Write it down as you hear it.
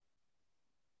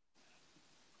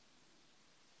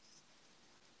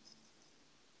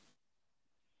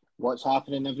What's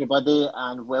happening, everybody,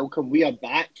 and welcome. We are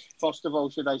back. First of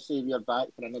all, should I say we are back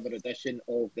for another edition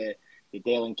of the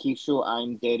Dale and Keith Show.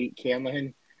 I'm Derek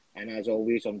Kernahan, and as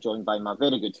always, I'm joined by my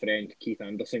very good friend, Keith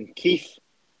Anderson. Keith,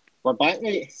 we're back,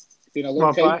 mate. It's been a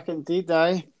long time. We're back indeed,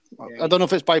 aye. Yeah. I don't know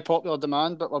if it's by popular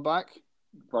demand, but we're back.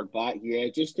 We're back, yeah.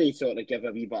 Just to sort of give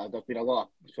a wee bit, there's been a lot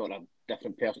of sort of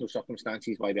different personal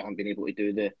circumstances why we haven't been able to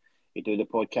do the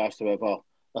podcast. However,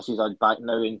 this is us back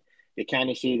now, and they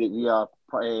can't say that we are,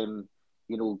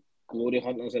 glory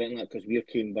hunters or anything like that, because we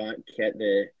came back at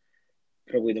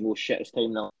probably the most shittest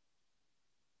time now.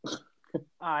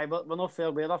 Aye, but we're not fair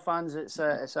weather fans. It's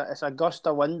a gust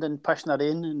of wind and pissing of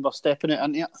rain, and we're stepping it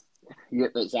into it. Yeah,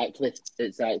 exactly.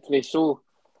 So,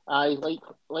 like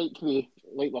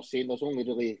we're saying, there's only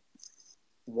really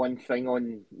one thing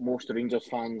on most Rangers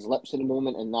fans' lips at the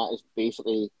moment, and that is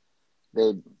basically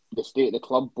the state of the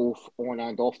club, both on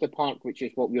and off the park, which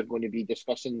is what we're going to be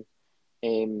discussing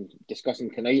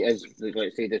tonight. As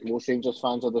let's say, that most Rangers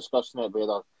fans are discussing it,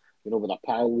 whether with their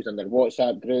pals and their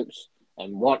WhatsApp groups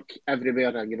and work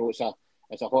everywhere, and it's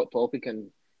a hot topic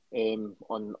and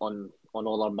on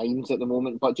all our minds at the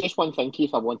moment. But just one thing, Keith,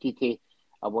 I wanted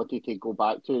to go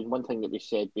back to, one thing that we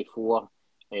said before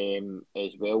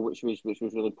as well, which was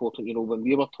really important. When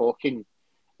we were talking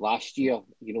last year,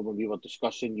 when we were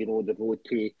discussing, the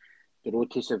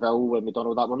road to Seville, when we done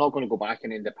all that, we're not going to go back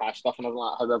and in the past stuff and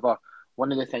all that. However,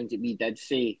 one of the things that we did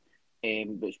say,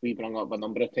 which we brought up a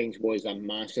number of times, was a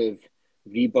massive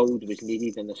rebuild was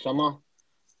needed in the summer,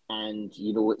 and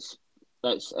it's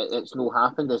no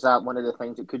happened. Is that one of the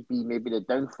things that could be maybe the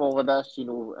downfall of this?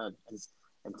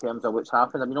 In terms of what's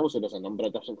happened. I mean, also there's a number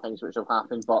of different things which have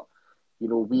happened, but we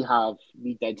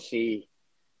did say,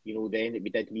 then that we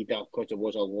did need that because there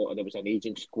was an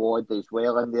aging squad as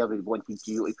well in there. We wanted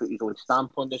Gio to put his own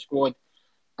stamp on the squad,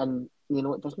 and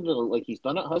it doesn't really look like he's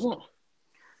done it, has it?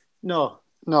 No,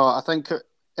 I think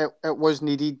it was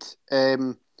needed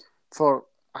for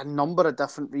a number of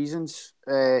different reasons.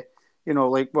 Like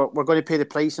we're going to pay the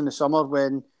price in the summer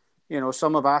when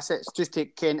some of assets. Just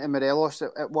take Kent and Morelos.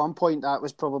 At one point, that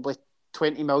was probably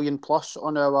 20 million plus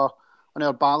on our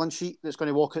balance sheet that's going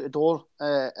to walk out the door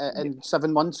in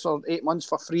 7 months or 8 months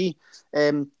for free.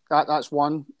 That's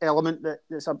one element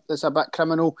that's a bit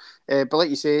criminal. But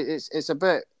like you say, it's a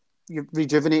bit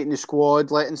rejuvenating the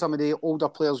squad, letting some of the older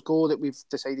players go that we've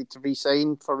decided to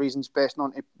re-sign for reasons best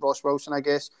known to Ross Wilson, I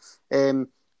guess. And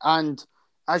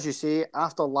as you say,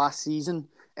 after last season,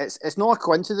 it's not a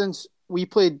coincidence. We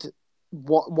played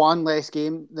one less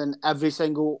game than every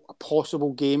single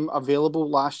possible game available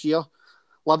last year.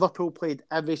 Liverpool played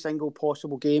every single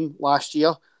possible game last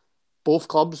year. Both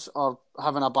clubs are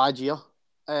having a bad year.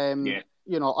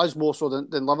 Us more so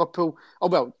than Liverpool. Oh,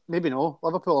 well, maybe no.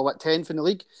 Liverpool are 10th in the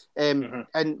league. And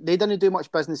they didn't do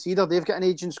much business either. They've got an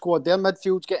aging squad. Their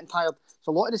midfield's getting tired.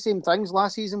 So a lot of the same things.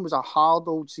 Last season was a hard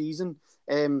old season.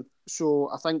 So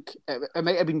I think it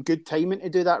might have been good timing to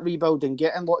do that rebuild and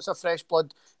get in lots of fresh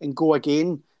blood and go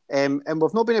again. And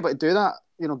we've not been able to do that,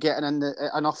 getting in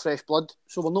enough fresh blood.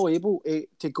 So we're not able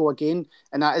to go again.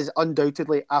 And that is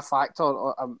undoubtedly a factor.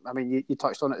 I mean, you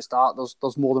touched on it at the start.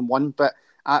 There's more than one. But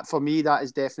for me, that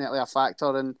is definitely a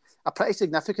factor and a pretty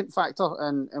significant factor.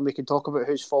 And we can talk about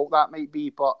whose fault that might be.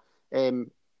 But, to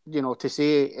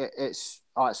say it's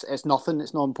nothing,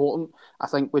 it's not important, I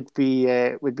think would be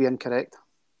incorrect.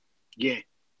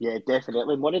 Yeah,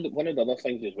 definitely. One of the other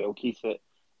things as well, Keith, that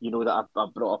that I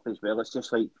brought up as well, it's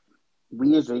just like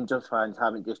we as Rangers fans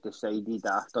haven't just decided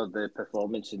after the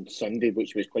performance on Sunday,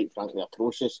 which was quite frankly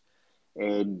atrocious,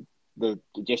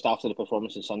 just after the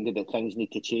performance on Sunday, that things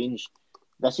need to change.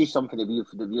 This is something that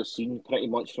we've seen pretty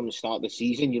much from the start of the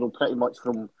season. Pretty much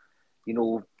from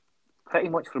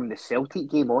the Celtic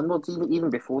game onwards.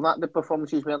 Even before that, the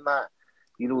performances weren't that.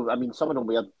 I mean, some of them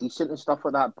were decent and stuff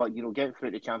like that, but getting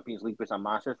through the Champions League was a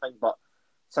massive thing. But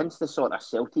since the sort of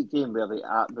Celtic game where they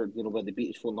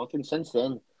beat us 4-0, since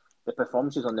then the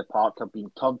performances on the park have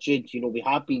been turgid. We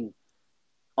have been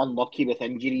unlucky with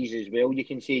injuries as well. You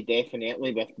can say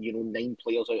definitely with 9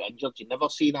 players out injured. You never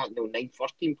see that. 9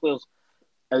 first-team players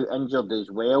out injured as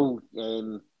well.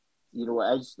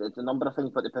 It's a number of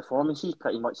things, but the performances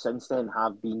pretty much since then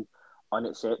have been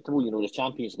unacceptable. The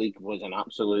Champions League was an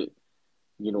absolute,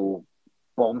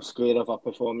 bomb scare of our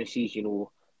performances.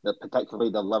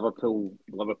 Particularly the Liverpool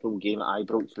game at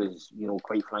Ibrox was,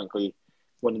 quite frankly,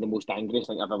 one of the most angriest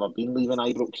things I've ever been leaving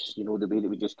Ibrox. The way that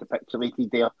we just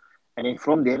capitulated there, and then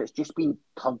from there it's just been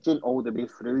turgid all the way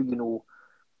through. The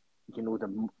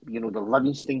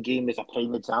Livingston game is a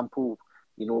prime example.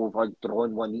 We've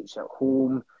drawn 1 each at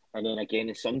home, and then again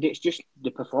on Sunday. It's just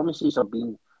the performances have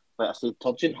been, like I said,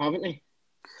 turgid, haven't they?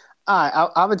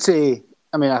 I would say.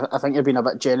 I mean, I think you're being a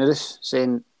bit generous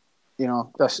saying,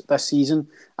 this season.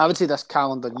 I would say this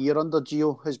calendar year under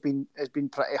Gio has been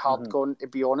pretty hard going, to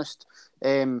be honest.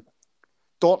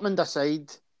 Dortmund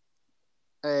aside,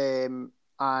 and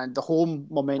the home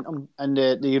momentum in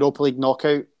the Europa League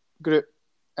knockout group,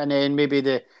 and then maybe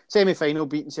the semi-final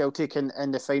beating Celtic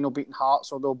and the final beating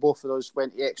Hearts, although both of those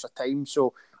went to extra time.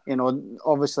 So,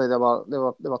 obviously they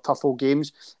were tough old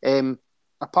games.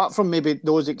 Apart from maybe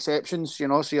those exceptions,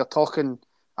 so you're talking,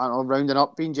 I don't know, rounding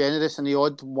up, being generous, and the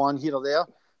odd one here or there,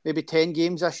 maybe 10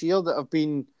 games this year that have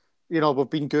been, we've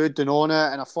been good and on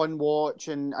it and a fun watch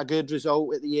and a good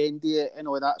result at the end of it and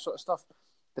all that sort of stuff.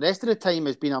 The rest of the time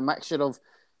has been a mixture of,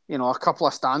 a couple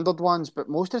of standard ones, but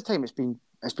most of the time it's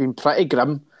been pretty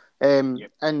grim. And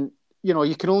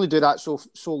you can only do that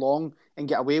so long and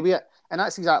get away with it. And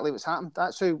that's exactly what's happened.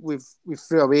 That's how we've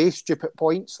threw away stupid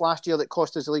points last year that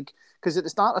cost us the league. Because at the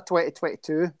start of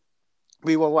 2022,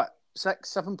 we were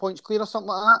 6-7 points clear or something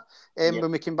like that.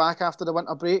 When we came back after the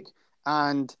winter break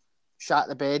and shat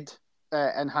the bed.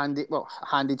 And handed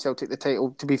Celtic the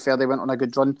title. To be fair, they went on a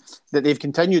good run. That they've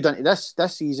continued into this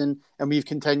season, and we've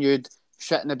continued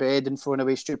shitting the bed and throwing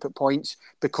away stupid points.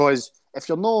 Because if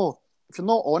you're not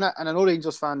on it, and I know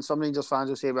some Rangers fans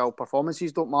will say, well,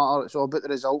 performances don't matter. It's all about the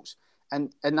results,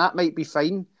 and that might be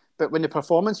fine. But when the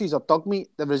performances are dug meat,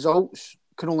 the results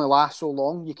can only last so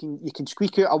long. You can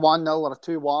squeak out a 1-0 or a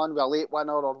 2-1 with a late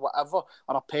winner or whatever,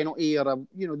 or a penalty, or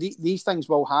these things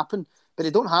will happen. But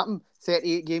it don't happen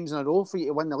 38 games in a row for you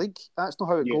to win the league. That's not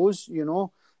how it goes,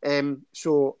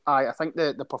 So I think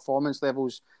the performance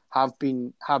levels have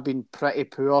been pretty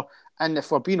poor. And if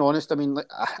we're being honest, I mean,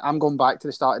 I'm going back to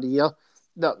the start of the year.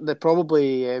 They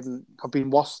probably have been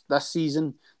worse this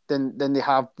season than they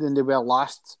were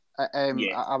last.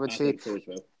 I would say. So as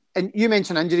well. And you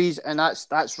mentioned injuries, and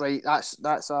that's right.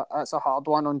 That's a hard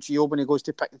one on Gio when he goes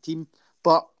to pick the team.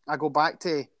 But I go back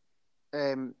to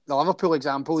the Liverpool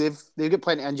example. They've got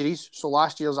plenty of injuries, so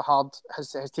last year's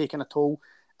has taken a toll.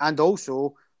 And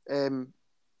also,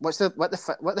 what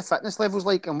the fitness levels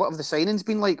like, and what have the signings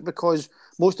been like? Because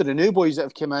most of the new boys that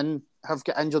have come in have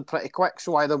got injured pretty quick.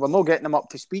 So either we're not getting them up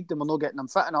to speed, and we're not getting them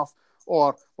fit enough,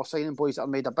 or we're signing boys that are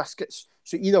made of biscuits.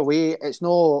 So either way, it's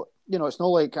no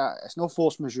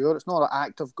force majeure. It's not an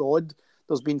act of God.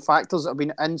 There's been factors that have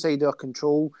been inside our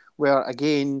control, where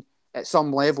again, at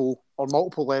some level or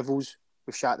multiple levels,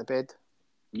 we've shat the bed.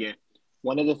 Yeah.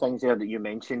 One of the things there that you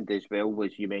mentioned as well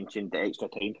was you mentioned the extra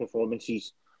time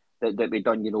performances that we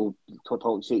done. For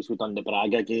talk's sake, we done the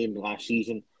Braga game last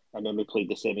season, and then we played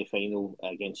the semi-final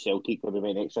against Celtic where we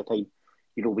went extra time.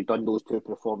 We done those two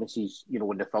performances,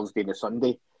 on the Thursday and the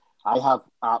Sunday. I have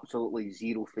absolutely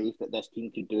zero faith that this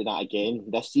team could do that again.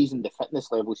 This season, the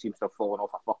fitness level seems to have fallen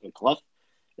off a fucking cliff,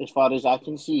 as far as I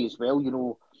can see as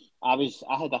well. I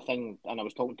had a thing, and I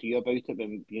was talking to you about it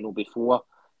when, before,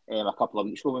 a couple of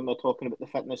weeks ago when we were talking about the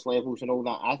fitness levels and all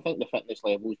that. I think the fitness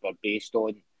levels were based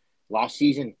on last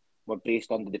season, were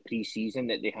based under the pre-season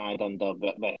that they had under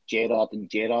with Gerrard and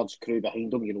Gerrard's crew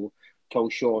behind them,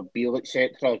 Kilshaw, Beale,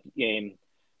 etc.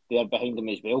 They're behind them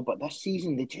as well. But this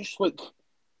season, they just look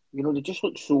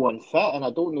so unfit, and I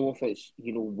don't know if it's,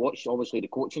 obviously the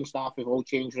coaching staff have all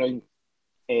changed around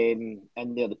in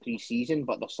there the pre-season,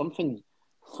 but there's something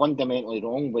fundamentally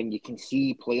wrong when you can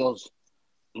see players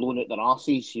blowing out their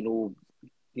arses,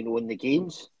 in the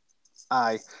games.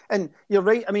 Aye, and you're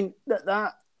right. I mean,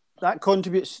 that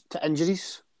contributes to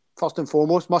injuries first and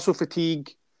foremost. Muscle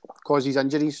fatigue causes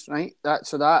injuries, right?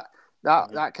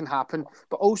 That can happen.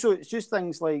 But also, it's just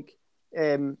things like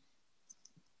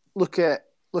look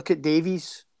at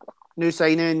Davies, new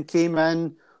signing, came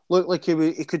in, looked like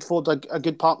he could forge a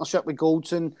good partnership with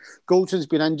Goldson. Goldson's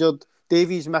been injured.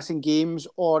 Davies missing games,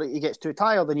 or he gets too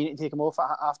tired and you need to take him off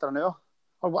after an hour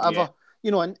or whatever.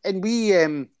 Yeah. And we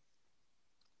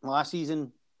last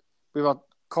season we were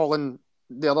calling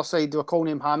the other side. They were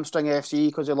calling him hamstring FC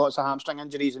because he had lots of hamstring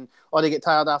injuries, and they get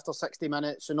tired after 60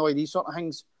 minutes and all these sort of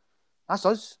things. That's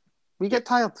us. We get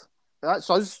tired. That's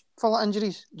us full of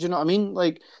injuries. Do you know what I mean?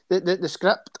 Like the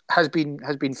script has been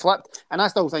flipped, and I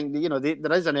still think that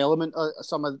there is an element of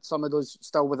some of those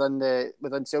still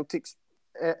within Celtic's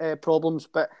problems,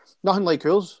 but nothing like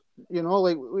ours.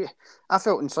 I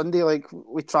felt on Sunday like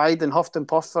we tried and huffed and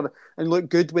puffed and looked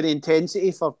good with the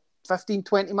intensity for 15,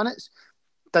 20 minutes.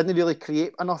 Didn't really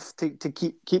create enough to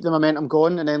keep the momentum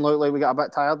going, and then looked like we got a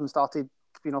bit tired and started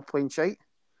playing shite.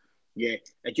 Yeah,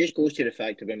 it just goes to the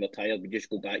fact that when we're tired, we just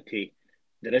go back to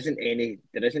there isn't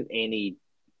any.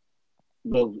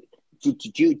 Well, do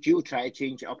you try to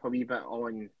change it up a wee bit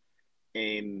on?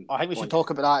 I think we should talk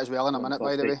about that as well in a minute.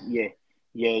 By the way,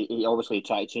 Yeah, he obviously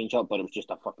tried to change up, but it was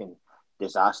just a fucking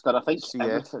disaster. I think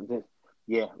CF. everything.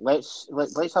 Yeah, let's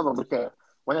have a look at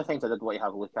one of the things I did want to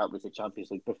have a look at was the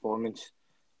Champions League performance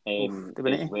Oof, do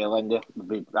we as need well in there.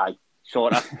 I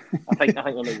sort of. I think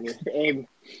we might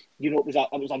it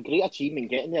was a great achievement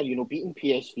getting there. Beating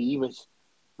PSV was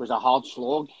a hard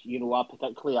slog.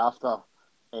 Particularly after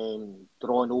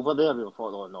drawing over there, we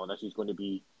thought, oh no, this is going to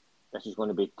be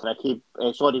tricky.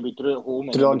 Sorry, we drew at home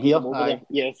and to then we on beat here? them over there. Aye.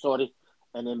 Yeah, sorry,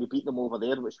 and then we beat them over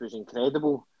there, which was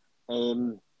incredible.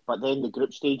 But then the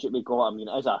group stage that we got, I mean,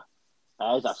 it is a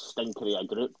stinker of a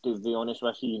group, to be honest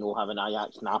with you. Having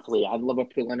Ajax, Napoli, and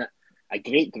Liverpool in it, a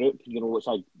great group.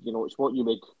 It's what you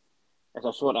would, it's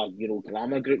a sort of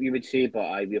glamour group you would say.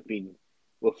 But we've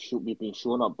been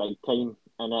showing up big time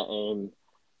in it.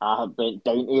 I had went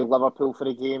down to Liverpool for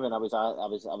a game, and I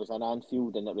was in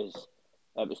Anfield, and it was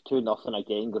 2-0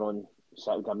 again.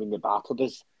 I mean, they battered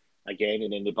us again,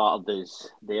 and then they battered us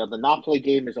there. The Napoli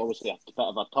game is obviously a bit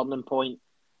of a turning point,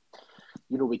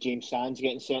 with James Sands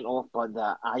getting sent off, but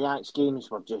the Ajax games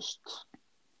were just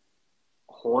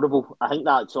horrible. I think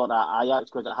that sort of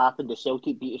Ajax, because it happened, the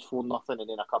Celtic beat us 4-0, and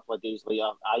then a couple of days later,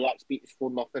 Ajax beat us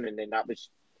 4-0, and then that was,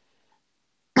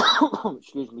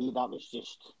 excuse me, that was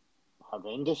just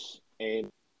horrendous. And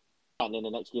then the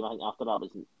next game, I think after that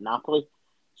was Napoli.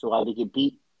 So they get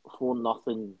beat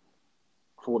 4-0,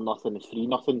 4-0, and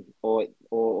 3-0,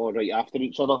 or right after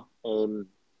each other. So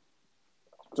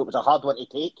it was a hard one to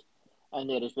take in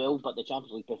there as well. But the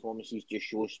Champions League performances just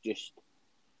shows just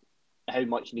how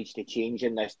much needs to change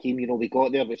in this team. We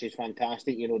got there, which is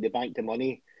fantastic. They banked the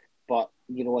money. But,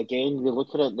 again, we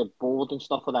look at it, the board and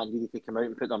stuff like that needed to come out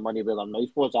and put their money where their mouth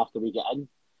was after we get in.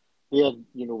 There,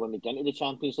 when we get into the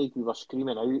Champions League, we were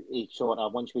screaming out, sort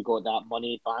of, once we got that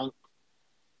money banked,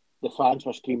 the fans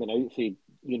were screaming out for,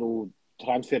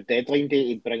 transfer deadline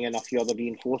day to bring in a few other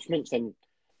reinforcements, and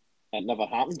it never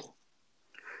happened.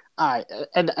 Aye,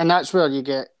 and that's where you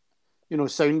get,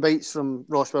 sound bites from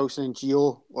Ross Wilson and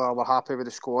Gio, where we're happy with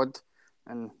the squad.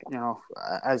 And,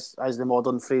 as the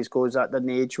modern phrase goes, that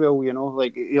didn't age well,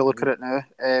 like you look at it now.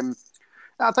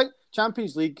 I think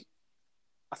Champions League,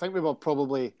 I think we were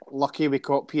probably lucky we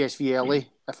caught PSV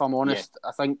early, if I'm honest. Yeah.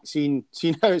 I think seeing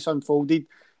how it's unfolded,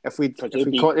 if we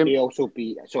caught them... They also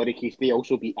beat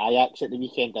Ajax at the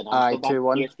weekend in Amsterdam.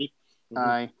 2-1.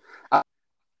 Aye.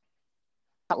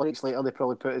 Weeks later, they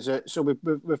probably put us out. So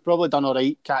we've probably done all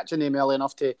right catching them early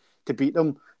enough to beat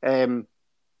them. And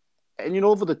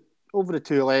over the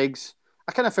two legs,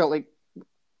 I kind of felt like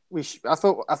I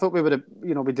thought we would have,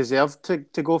 we deserved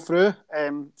to go through.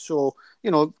 So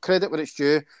credit where it's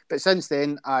due. But since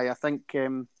then, I think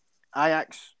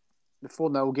Ajax, the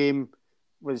 4-0 game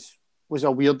was a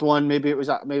weird one. Maybe it was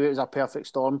a perfect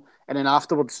storm. And then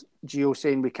afterwards, Gio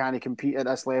saying we can't compete at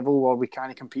this level, or we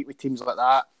can't compete with teams like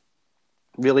that,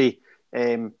 really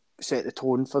set the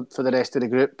tone for the rest of the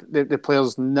group. The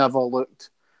players never looked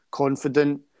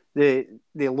confident. They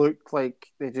looked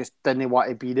like they just didn't want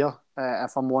to be there.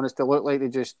 If I'm honest, they looked like they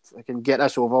just can get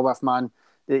this over with, man.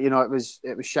 It was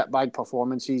shitbag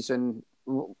performances, and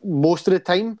most of the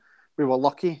time we were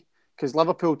lucky because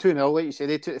Liverpool 2-0, like you say,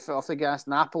 they took the foot off the gas.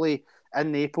 Napoli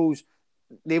in Naples,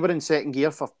 they were in second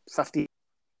gear for 50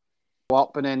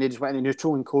 up, and then they just went into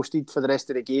neutral and coasted for the rest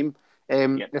of the game.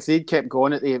 If they'd kept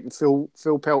going at the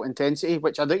full pelt intensity,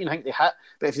 which I don't even think they hit,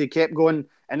 but if they kept going,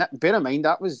 and bear in mind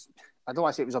that was, I don't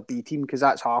want to say it was a B team because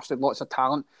that's harsh. They had lots of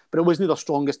talent, but it wasn't their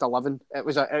strongest 11.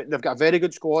 They've got a very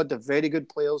good squad, they're very good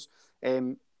players,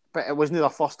 but it wasn't their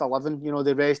first 11.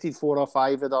 They rested 4 or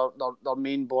 5 of their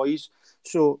main boys,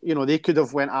 so they could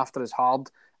have went after as hard,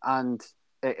 and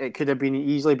it could have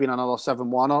easily been another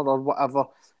 7-1 or whatever.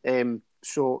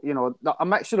 So a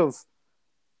mixture of,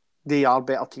 they are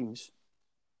better teams.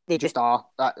 They just are.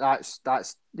 That's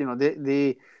they're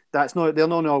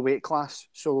not in our weight class.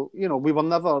 So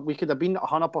we could have been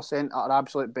 100% at our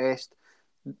absolute best.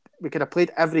 We could have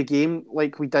played every game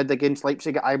like we did against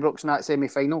Leipzig at Ibrox in that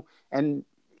semi-final, and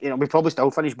we probably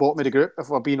still finished bottom of the group if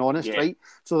we're being honest, right?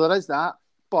 So there is that,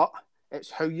 but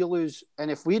it's how you lose.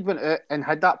 And if we'd went out and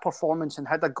had that performance and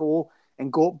had a go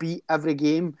and got beat every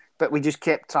game, but we just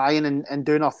kept trying and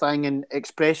doing our thing and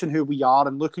expressing who we are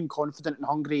and looking confident and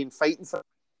hungry and fighting for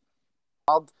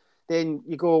hard, then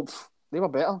you go, they were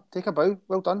better. Take a bow.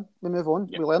 Well done. We move on.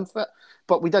 We learn from it.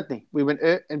 But we didn't. We went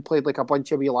out and played like a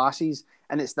bunch of wee lassies,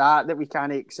 and it's that we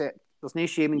can't accept. There's no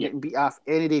shame in getting beat off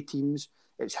any day teams.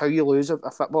 It's how you lose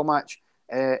a football match,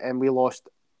 and we lost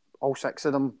all 6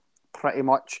 of them pretty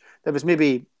much. There was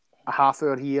maybe a half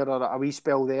hour here or a wee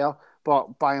spell there,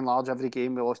 but by and large, we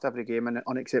lost every game in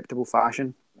unacceptable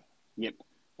fashion. Yep.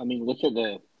 I mean, look at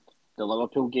the the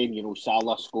Liverpool game.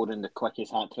 Salah scoring the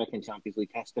quickest hat trick in Champions League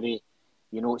history.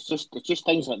 It's just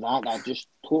things like that are just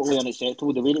totally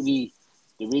unacceptable. The way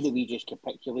that we just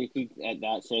capitulated at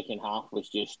that second half was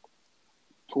just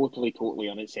totally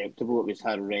unacceptable. It was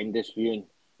horrendous viewing.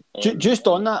 Just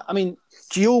on that, I mean,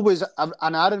 Gio was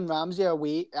an Aaron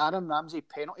Ramsey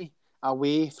penalty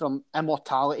away from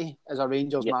immortality as a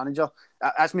Rangers manager.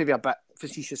 That's maybe a bit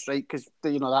facetious, right? Because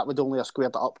that would only have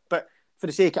squared it up. But for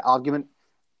the sake of argument,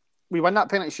 we win that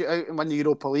penalty shootout and win the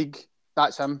Europa League.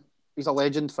 That's him. He's a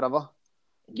legend forever.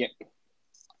 Yep.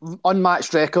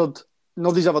 Unmatched record.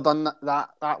 Nobody's ever done that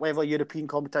level of European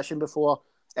competition before.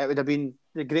 It would have been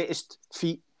the greatest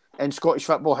feat in Scottish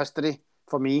football history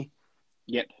for me.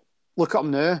 Yep. Look at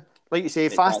him now. Like you say,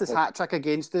 fastest hat-trick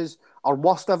against us, our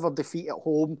worst ever defeat at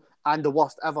home, and the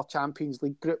worst ever Champions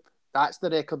League group. That's the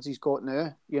records he's got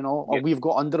now, or we've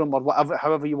got under him, or whatever,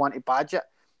 however you want to badge it.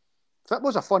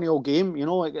 Football's a funny old game,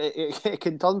 it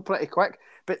can turn pretty quick,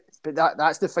 but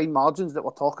that's the fine margins that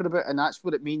we're talking about, and that's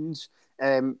what it means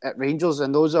at Rangers,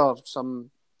 and those are some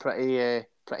pretty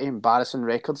embarrassing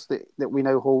records that we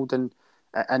now hold, and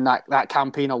that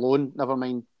campaign alone, never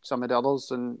mind some of the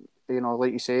others, and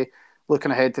like you say,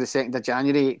 looking ahead to the 2nd of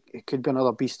January, it could be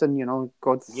another beasting,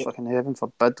 God fucking heaven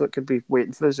forbid what could be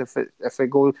waiting for us if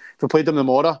we played them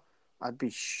tomorrow. I'd be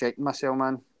shitting myself,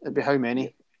 man. It'd be how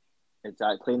many?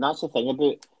 Exactly, and that's the thing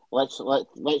about let's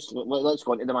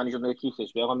go into the manager now, Keith,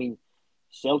 as well. I mean,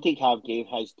 Celtic have gave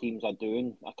his teams a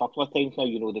doing a couple of times now.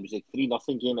 There was a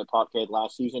 3-0 game at Parkhead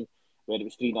last season where it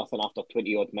was 3-0 after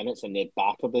 20 odd minutes and they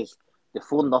battered us. The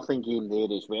 4-0 game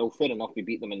there as well. Fair enough, we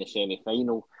beat them in the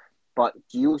semi-final, but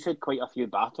Gio's had quite a few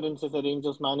batterings as a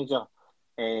Rangers manager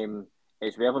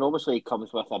as well, and obviously he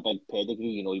comes with a big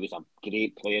pedigree. He was a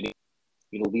great player.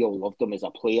 We all loved him as a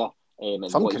player.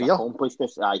 And some what career. He's accomplished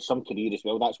some career as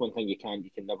well. That's one thing you can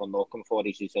never knock him for.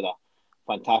 He's had a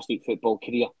fantastic football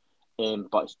career.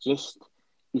 But it's just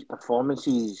his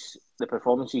performances, the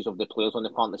performances of the players on the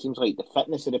park. It seems like the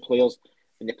fitness of the players,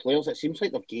 and the players, it seems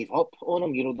like they've gave up on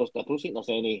him. I don't think there's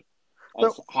any.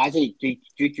 Has he? Do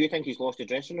you think he's lost the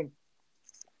dressing room?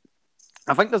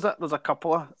 I think there's a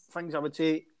couple of things I would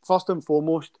say. First and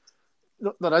foremost,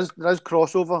 there is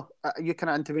crossover. You kind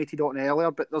of intimated on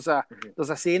earlier, but there's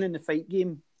a saying in the fight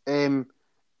game: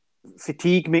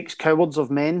 fatigue makes cowards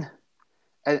of men,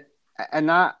 and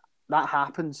that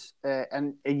happens,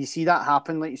 and you see that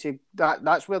happen. Like you say,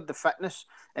 that's where the fitness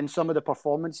and some of the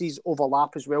performances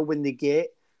overlap as well. When they get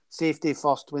safety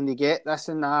first, when they get this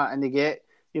and that, and they get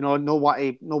know what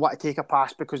to take a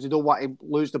pass because they don't want to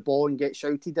lose the ball and get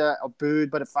shouted at or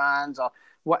booed by the fans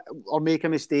or make a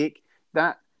mistake.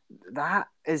 That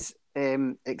is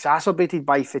exacerbated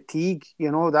by fatigue.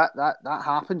 That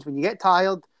happens when you get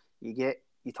tired. You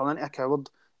turn into a coward.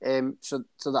 So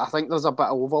that I think there's a bit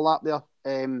of overlap there.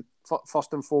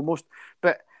 First and foremost,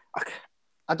 but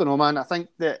I don't know, man. I think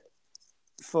that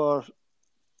for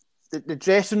the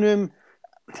dressing room,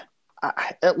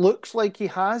 it looks like he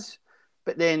has,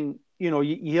 but then you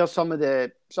hear some of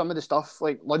the stuff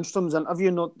like Lundstrom's interview.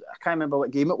 I can't remember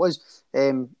what game it was.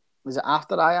 Was it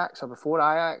after Ajax or before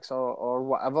Ajax or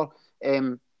whatever?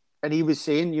 And he was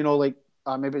saying, maybe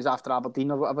it was after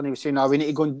Aberdeen or whatever. And he was saying,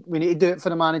 we need to do it for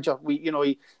the manager.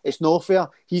 It's no fair.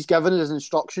 He's given us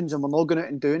instructions, and we're not going out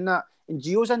and doing that. And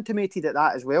Gio's intimated at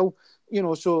that as well.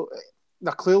 So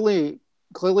they're clearly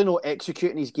not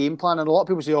executing his game plan. And a lot of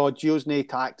people say, Gio's no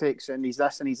tactics, and he's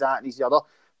this and he's that and he's the other.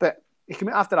 But he came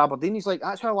out after Aberdeen. He's like,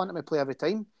 that's how I want him to play every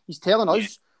time. He's telling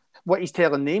us what he's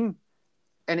telling them,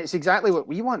 and it's exactly what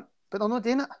we want. But they're not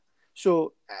doing it.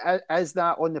 So is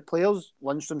that on the players?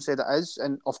 Lundstrom said it is,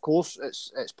 and of course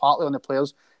it's partly on the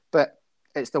players, but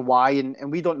it's the why,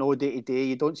 and we don't know day to day.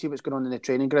 You don't see what's going on in the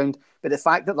training ground, but the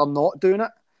fact that they're not doing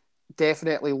it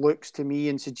definitely looks to me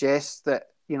and suggests that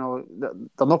they're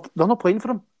not playing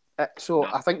for him. So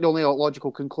I think the only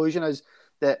logical conclusion is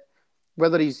that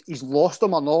whether he's lost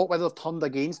them or not, whether they've turned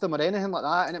against him or anything like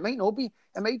that, and it might not be.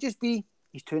 It might just be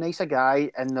he's too nice a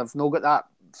guy, and they've not got that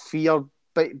fear.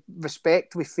 But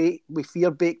respect with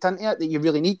fear baked into it that you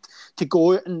really need to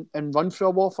go out and run through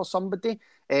a wall for somebody,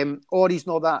 or he's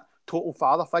not that total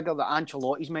father figure that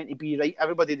Ancelotti's meant to be. Right,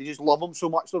 everybody, they just love him so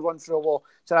much they'll run through a wall.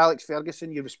 Sir Alex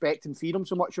Ferguson, you respect and fear him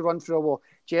so much you run through a wall.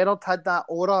 Gerrard had that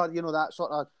aura, that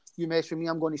sort of you mess with me,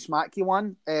 I'm going to smack you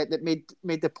one that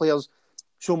made the players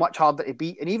so much harder to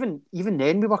beat. And even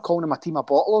then we were calling him a team of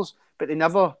bottlers, but they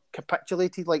never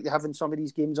capitulated like they have in some of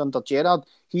these games under Gerrard.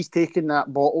 He's taken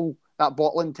that bottling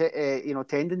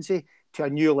tendency to a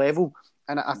new level,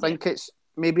 and I think it's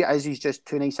maybe it is he's just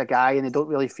too nice a guy and they don't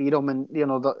really feed him, and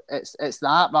it's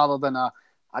that rather than I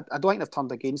don't think they've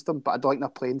turned against him, but I don't think they're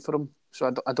playing for him.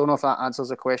 So I don't know if that answers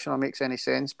the question or makes any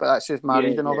sense, but that's just my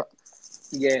reading of it.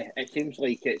 Yeah, it seems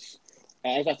like it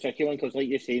is a tricky one because, like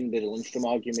you're saying, with the Lundstram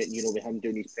argument, with him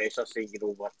doing his presser saying,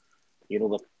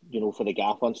 we're for the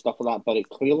gaffer and stuff like that. But it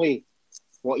clearly,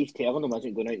 what he's telling them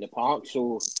isn't going out in the park.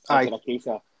 So is there a case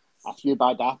of a few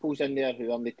bad apples in there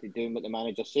who aren't doing what the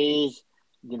manager says,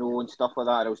 and stuff like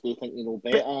that, or else they think they know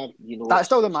better. That's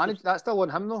still the manager. That's still on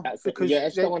him though.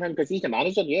 It's still on him because he's the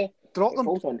manager. Yeah, drop them.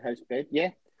 Falls on his bed.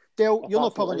 Yeah, Dale, you're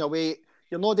not pulling your weight.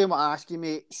 You're not doing what I ask you,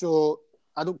 mate. So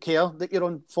I don't care that you're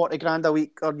on 40 grand a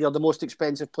week or you're the most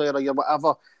expensive player or you're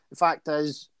whatever. The fact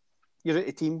is, you're out of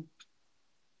the team.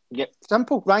 Yep.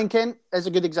 Simple. Ryan Kent is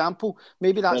a good example.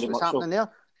 Maybe that's what's happening there.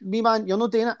 Me, man, you're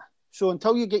not doing it. So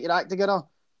until you get your act together,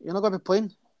 you're not going to be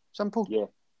playing. Simple. Yeah.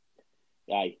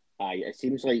 Aye. It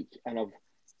seems like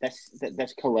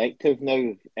this collective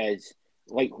now is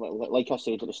like I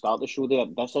said at the start of the show. There,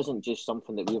 this isn't just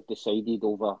something that we've decided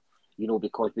over.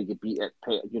 Because we get beat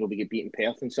in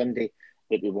Perth on Sunday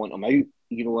that we want them out.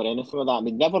 Or anything like that. I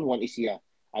mean, never want to see a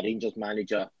Rangers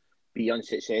manager be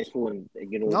unsuccessful and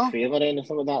fail or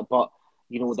anything like that. But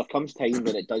there comes time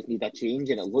when it does need a change,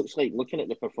 and it looks like looking at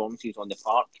the performances on the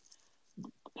park,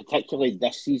 particularly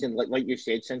this season, like you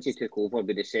said, since he took over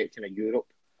with the section of Europe,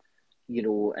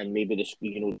 and maybe the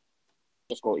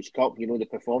Scottish Cup, the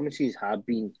performances have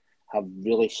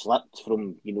really slipped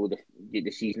from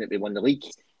the season that we won the league.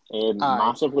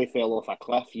 Massively fell off a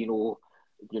cliff,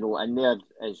 in there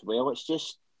as well. It's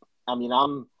just, I mean,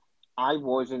 I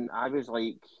was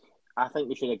like, I think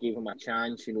we should have gave him a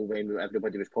chance, when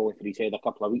everybody was calling for his head a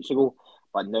couple of weeks ago.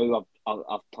 But now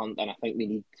I've turned, and I think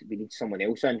we need someone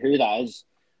else in. Who that is,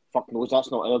 fuck knows.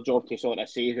 That's not our job to sort of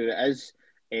say who it is.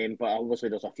 But obviously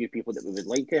there's a few people that we would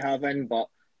like to have in. But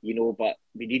but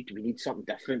we need something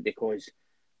different because,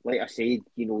 like I said,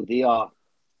 they are.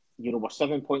 We're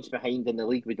 7 points behind in the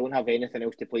league. We don't have anything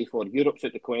else to play for. Europe's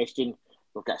out the question.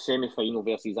 We've got a semi-final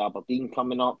versus Aberdeen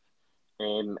coming up,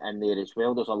 and there as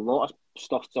well. There's a lot of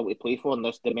stuff still to play for in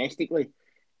this domestically,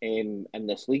 in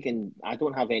this league, and I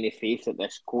don't have any faith that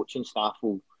this coaching staff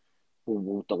will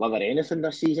deliver anything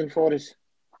this season for us.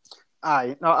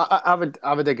 Aye, no, I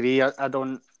would agree. I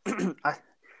don't.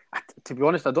 To be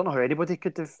honest, I don't know how anybody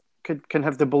can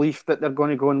have the belief that they're going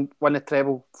to go and win the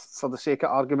treble for the sake of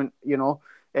argument.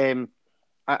 I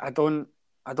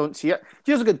don't see it.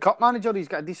 He's a good cup manager. He's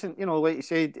got a decent, like you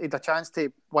said, he had a chance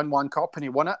to win one cup and he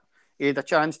won it. He had a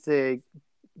chance to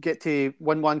get to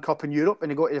win one cup in Europe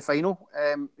and he got to the final.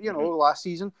 Last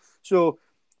season. So,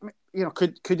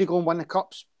 could he go and win the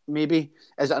cups? Maybe.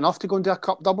 Is it enough to go and do a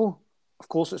cup double? Of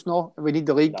course, it's not. We need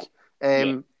the league.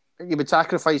 You would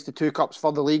sacrifice the 2 cups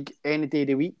for the league any day of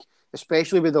the week,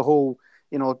 especially with the whole,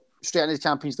 straight into the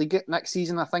Champions League next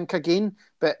season, I think, again.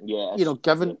 But,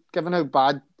 given how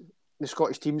bad the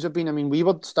Scottish teams have been, I mean, we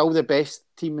were still the best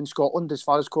team in Scotland as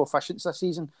far as coefficients this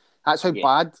season. That's how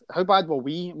bad were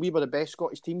we? We were the best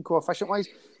Scottish team coefficient-wise.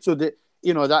 So,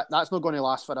 that's not going to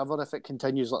last forever if it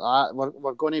continues like that.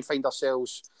 We're going to find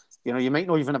ourselves, you might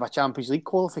not even have a Champions League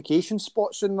qualification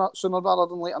spot sooner rather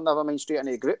than later, never mind straight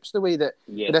into the groups, the way that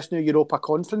this new Europa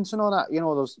Conference and all that,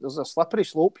 there's a slippery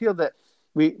slope here that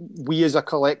we as a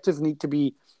collective need to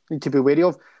be wary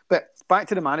of. But back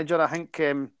to the manager, I think,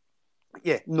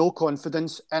 no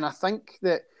confidence. And I think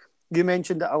that you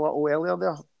mentioned it a little earlier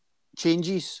there,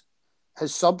 changes,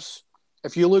 his subs.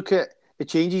 If you look at the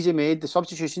changes he made, the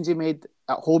substitutions he made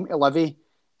at home to Livy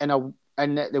in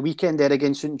the weekend there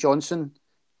against St Johnstone,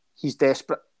 he's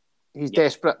desperate.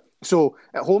 Desperate. So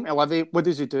at home to Livy, what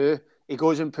does he do? He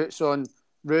goes and puts on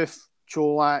Roof,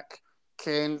 Cholak,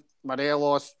 Kent,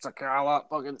 Morelos, Sakala,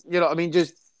 you know what I mean?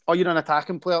 Just, you're an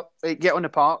attacking player. Right, get on the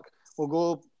park.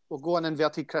 We'll go an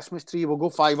inverted Christmas tree. We'll go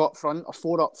 5 up front or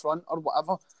 4 up front or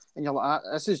whatever. And you're like,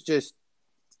 this is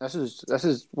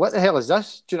what the hell is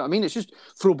this? Do you know what I mean? It's just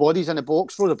throw bodies in the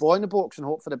box, throw the ball in the box, and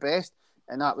hope for the best.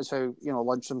 And that was how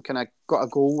Lundstram kind of got a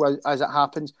goal as it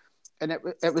happens. And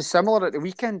it was similar at the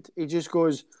weekend. He just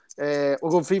goes, we'll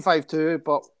go 3-5-2,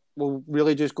 but we'll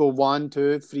really just go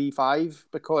 1-2-3-5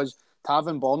 because Tav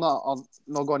and Borna are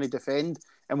not going to defend,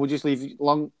 and we'll just leave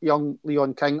young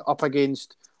Leon King up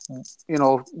against,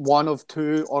 one of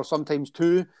 2 or sometimes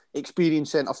 2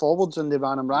 experienced centre forwards, and they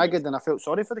ran him ragged. And I felt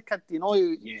sorry for the kid. He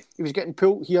was getting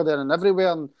pulled here, there, and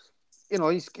everywhere, and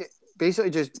he's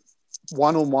basically just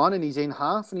 1-on-1 in his own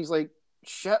half, and he's like,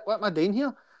 "Shit, what am I doing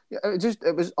here?"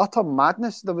 It was utter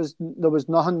madness. There was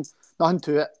nothing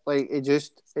to it. Like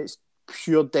it's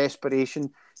pure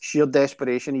desperation, sheer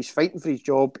desperation. He's fighting for his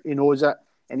job. He knows it,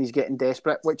 and he's getting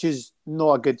desperate, which is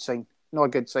not a good sign. Not a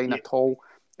good sign at all.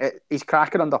 He's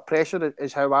cracking under pressure,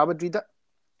 is how I would read it.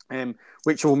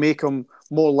 which will make him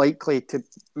more likely to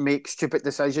make stupid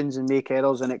decisions and make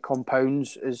errors, and it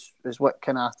compounds is what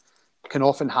can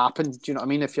often happen. Do you know what I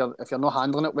mean? If you're not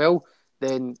handling it well,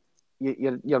 then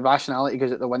your rationality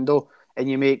goes out the window, and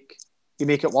you make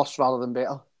it worse rather than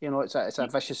better. You know, it's a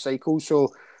vicious cycle.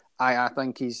 So I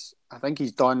think he's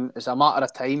done. It's a matter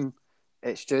of time.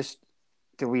 It's just,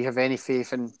 do we have any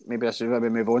faith in, maybe this is where we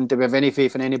move on, do we have any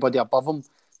faith in anybody above him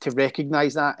to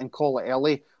recognise that and call it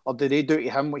early? Or do they do to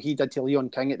him what he did to Leon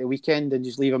King at the weekend and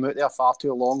just leave him out there far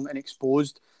too long and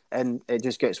exposed, and it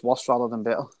just gets worse rather than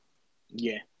better?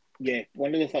 Yeah.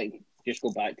 One of the things, just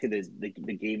go back to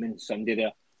the game on Sunday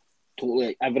there,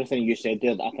 totally everything you said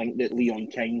there, I think that Leon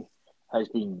King has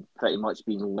been pretty much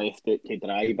been left out to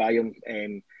dry by him.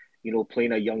 You know,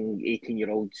 playing a young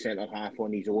 18-year-old centre-half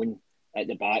on his own at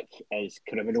the back is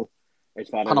criminal, as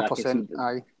far as 100%, I can see.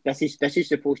 Aye. This is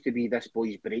supposed to be this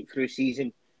boy's breakthrough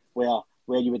season, where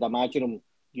you would imagine him,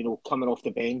 you know, coming off the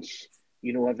bench,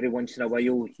 you know, every once in a while,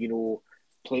 you know,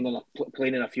 playing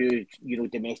in a few, you know,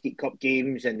 domestic cup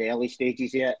games in the early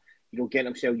stages yet, you know, getting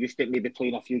himself used to it, maybe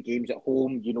playing a few games at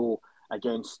home, you know,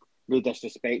 against, no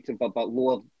disrespect, but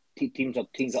lower teams that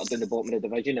are down the bottom of the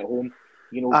division at home,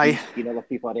 you know, you know, other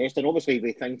people are resting. Obviously,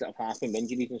 with things that have happened,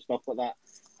 injuries and stuff like that,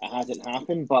 it hasn't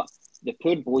happened. But the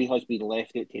poor boy has been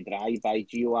left out to dry by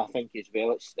Gio, I think, as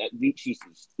well. It reaches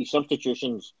his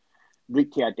substitutions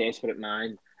reeked to a desperate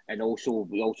man, and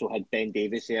we also had Ben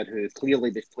Davies there, who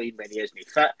clearly was playing when he isn't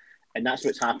fit, and that's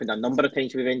what's happened a number of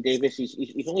times with Ben Davies.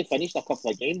 He's only finished a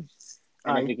couple of games,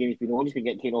 and every game he's been on, he's been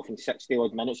getting taken off in 60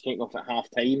 odd minutes, taken off at half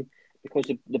time, because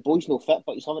the boy's no fit,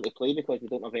 but he's having to play because we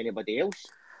don't have anybody else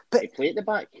to play at the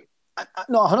back.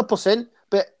 No, 100%.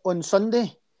 But on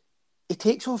Sunday, he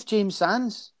takes off James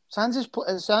Sands. Sands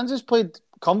has played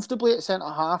comfortably at centre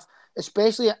half,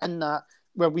 especially in that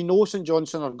where we know St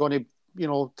Johnstone are going to, you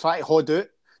know, try to hold out.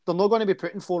 They're not going to be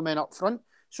putting four men up front.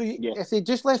 So if they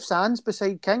just left Sands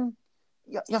beside King,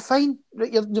 you're fine.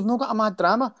 You've not got a mad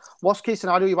drama. Worst case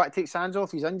scenario, you want to take Sands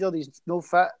off. He's injured. He's no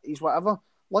fit. He's whatever.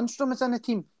 Lundstrom is in the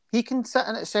team. He can sit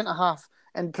in at centre half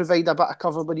and provide a bit of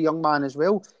cover with a young man as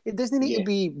well. It doesn't need to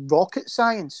be rocket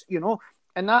science, you know.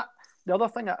 And that the other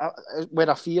thing where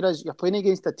I fear is you're playing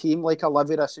against a team like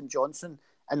Olivia St Johnstone,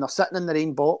 and they're sitting in their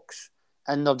own box,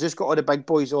 and they've just got all the big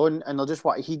boys on, and they'll just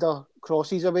want to header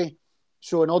crosses away.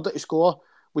 So in order to score,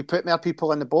 we put more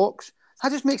people in the box.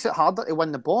 That just makes it harder to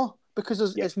win the ball because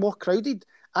it's more crowded.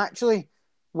 Actually,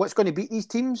 what's going to beat these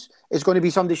teams is going to be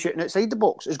somebody shooting outside the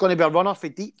box. It's going to be a runner for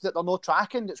deep that they're not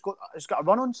tracking. It's got to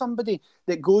run on somebody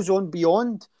that goes on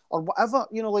beyond or whatever,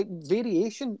 you know, like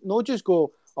variation. Not just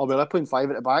go, oh, well, they're playing five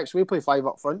at the back, so we play five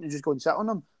up front and just go and sit on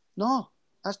them. No,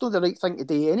 that's not the right thing to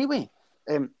do anyway.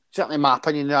 Certainly in my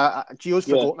opinion, Gio's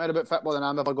forgotten more about football than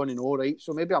I'm ever going to know, right?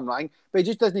 So maybe I'm wrong, but it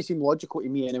just doesn't seem logical to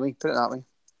me anyway, put it that way.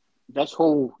 This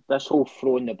whole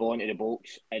throwing the ball into the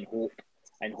box and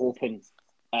hoping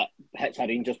it hits a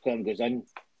Rangers player and goes in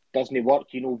doesn't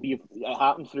work. You know, it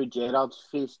happened through Gerrard's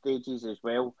phase stages as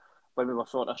well, when we were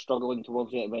sort of struggling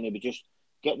towards it, when he would just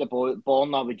get the ball,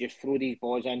 Borna would just throw these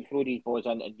boys in,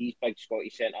 and these big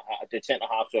Scottish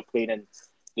centre-halves are playing in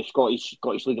the Scottish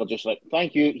League are just like,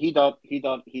 thank you, header,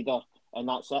 and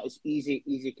that's it. It's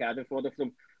easy cabin for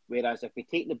them. Whereas if we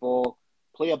take the ball,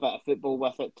 play a bit of football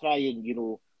with it, try and, you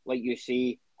know, like you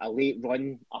say, a late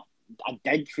run, a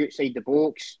dig outside the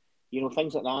box, you know,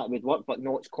 things like that would work, but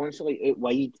no, it's constantly out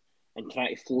wide and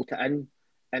trying to float it in.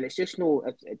 And it's just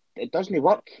it doesn't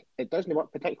work. It doesn't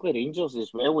work, particularly Rangers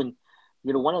as well. And,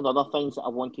 you know, one of the other things that I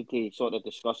wanted to sort of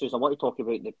discuss is I want to talk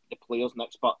about the players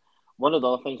next, but one of the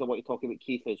other things I want to talk about,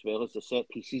 Keith, as well, is the set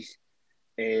pieces.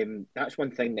 That's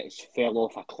one thing that's fell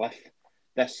off a cliff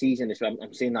this season.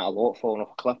 I'm saying that a lot, falling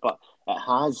off a cliff, but it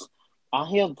has. I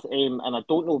heard, and I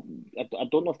don't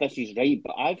know if this is right,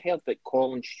 but I've heard that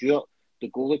Colin Stewart, the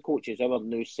goalie coach, is our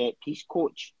new set piece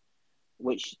coach,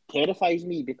 which terrifies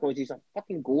me because he's a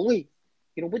fucking goalie.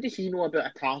 You know, what does he know about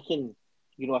attacking,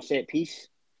 you know, a set piece,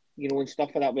 you know, and stuff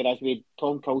like that? Whereas we had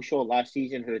Tom Culshaw last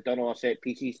season who had done all our set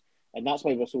pieces, and that's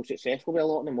why we're so successful with a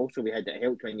lot of them. Also, we had it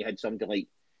helped when you had somebody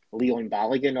like Leon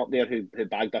Balogun up there who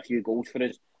bagged a few goals for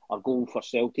us. Our goal for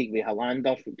Celtic with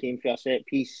Hollander came for a set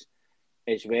piece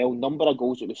as well. Number of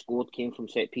goals that we scored came from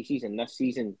set pieces, and this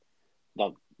season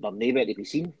they're nowhere to be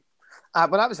seen.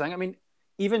 But that was the thing. I mean,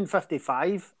 even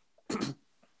 55.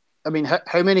 I mean,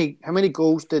 how many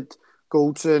goals did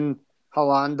Goldson,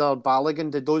 Hollander,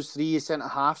 Balogun, did those three centre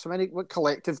halves? What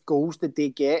collective goals did they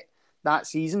get that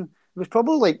season? It was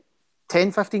probably like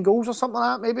 10, 15 goals or something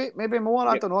like that, maybe more.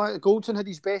 Yep. I don't know. Goldson had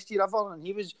his best year ever, and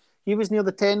he was near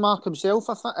the 10 mark himself,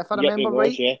 if I remember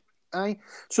right. Yeah. Aye.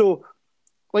 So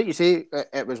like you say,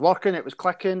 it was working, it was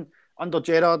clicking. Under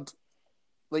Gerrard,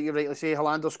 like you rightly say,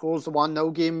 Hollander scores the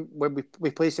 1-0 game when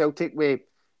we play Celtic with,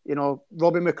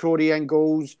 Robbie McCrory in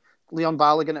goals, Leon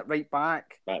Balogun at right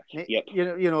back. Yep.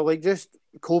 Like just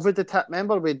COVID had hit.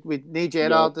 Remember, with nae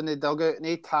Gerrard in the dugout,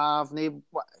 nae Tav,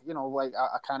 like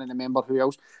I can't remember who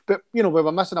else. But, we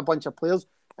were missing a bunch of players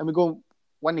and we go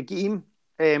win the game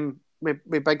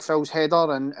with Big Phil's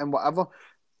header and whatever.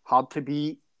 Hard to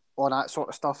beat, all that sort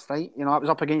of stuff, right? It was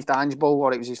up against Ange Ball,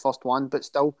 or it was his first one, but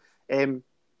still,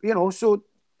 so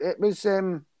it was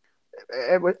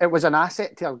it was an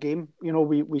asset to our game.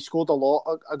 We scored a lot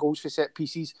of goals for set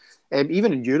pieces,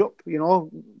 even in Europe.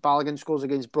 Balogun scores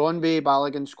against Brøndby,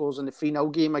 Balogun scores in the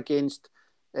 3-0 game against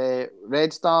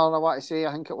Red Star, I want to say,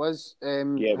 I think it was.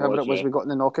 However it was, we got in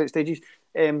the knockout stages,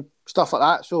 stuff like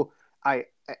that. So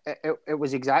it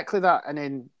was exactly that, and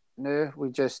then now we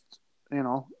just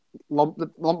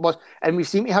lump us, and we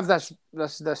seem to have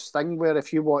this thing where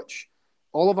if you watch,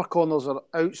 all of our corners are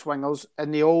out swingers,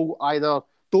 and they all either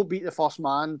don't beat the first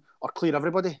man or clear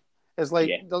everybody. It's like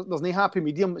there's no happy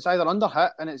medium. It's either under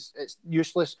hit and it's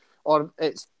useless, or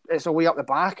it's a way up the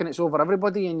back and it's over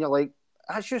everybody, and you're like,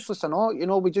 that's useless or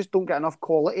not. We just don't get enough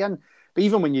quality in. But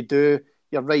even when you do,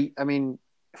 you're right. I mean,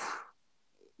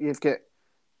 you've got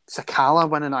Sakala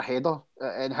winning a header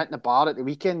and hitting the bar at the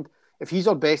weekend. If he's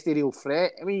our best aerial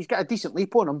threat, I mean, he's got a decent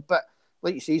leap on him, but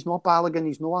like you say, he's not Balogun,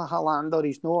 he's not a Hollander,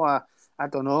 he's not a, I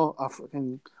don't know, a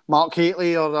fucking Mark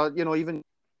Hateley, or even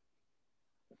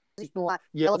he's not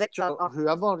Jelic or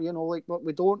whoever. Like,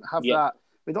 we don't have that.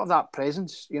 We don't have that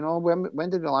presence. When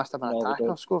did we last have an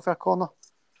attacker score for a corner?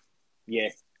 Yeah,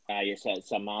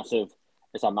 it's a massive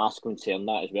concern,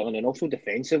 that as well, and then also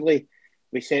defensively,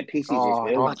 we set pieces as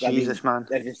well. Oh, Jesus, man!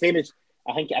 It's the same as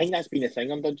I think that's been a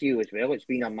thing under Gio as well. It's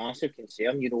been a massive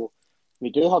concern. We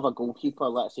do have a goalkeeper.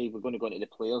 Let's say we're going to go into the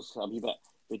players a wee bit.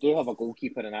 We do have a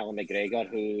goalkeeper in Alan McGregor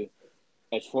who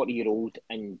is 40-year-old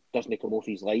and doesn't come off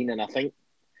his line. And I think,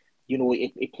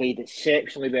 he played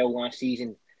exceptionally well last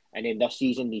season. And then this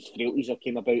season, these frailties have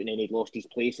came about, and then he'd lost his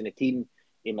place in the team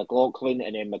in McLaughlin.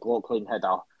 And then McLaughlin had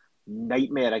a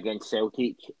nightmare against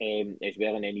Celtic as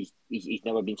well. And then he's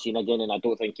never been seen again. And I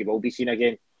don't think he will be seen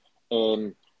again,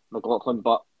 McLaughlin.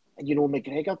 But,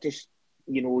 McGregor just,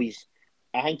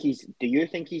 do you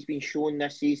think he's been shown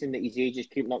this season that his age is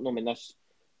keeping up with him? And this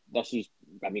is,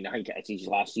 I think it's his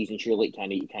last season, surely.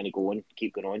 Can he go on,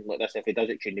 keep going on like this? If he does,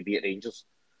 it shouldn't be at Rangers,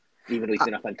 even though he's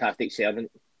been a fantastic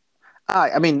servant.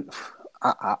 I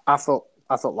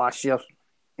thought last year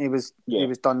he was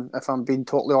done, if I'm being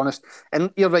totally honest.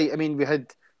 And you're right, we had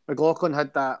McLaughlin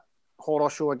had that horror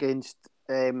show against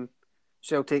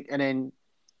Celtic, and then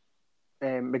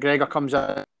McGregor comes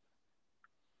in,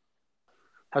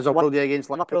 has a world day against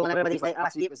Liverpool, and everybody's like,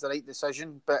 it was the right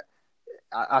decision. But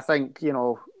I think, it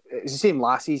was the same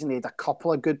last season. They had a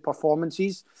couple of good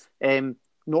performances,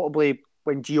 notably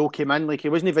when Gio came in. Like, he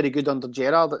wasn't very good under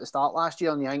Gerrard at the start last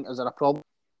year, and you think, is there a problem?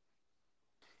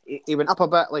 He went up a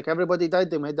bit like everybody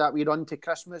did. We had that wee run to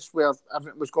Christmas where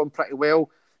everything was going pretty well,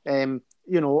 and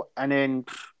then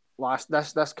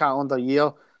this calendar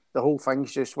year, the whole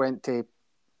thing's just went to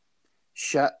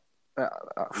shit.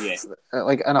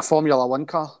 Like in a Formula One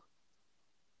car.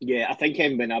 Yeah, I think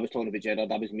when I was talking about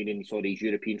Gerrard, I was meaning his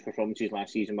European performances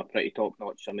last season were pretty top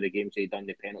notch. Some of the games he'd done,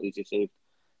 the penalties he saved,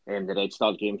 the Red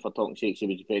Star game, for talking sakes, he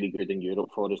was very good in Europe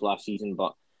for us last season.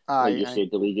 But like you said,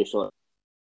 the league is sort of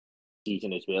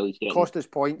season as well. He's getting cost us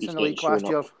points in the league last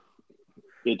year.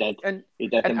 He did. He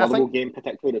did. The Motherwell game,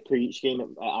 particularly the Preach game at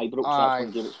Ibrox. That's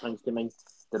one game that springs to mind.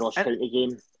 The Ross County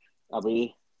game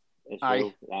away as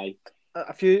well.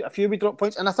 A few we dropped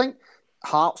points, and I think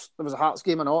Hearts. There was a Hearts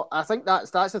game or not. I think that's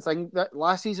the thing. That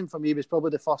last season for me was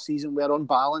probably the first season where, on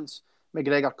balance,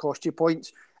 McGregor cost you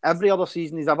points. Every other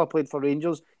season he's ever played for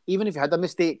Rangers, even if you had a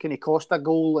mistake and he cost a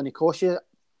goal and he cost you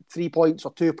 3 points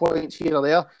or 2 points here or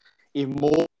there, he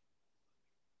more.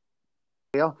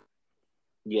 Yeah.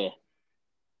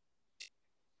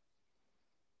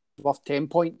 Worth 10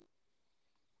 points.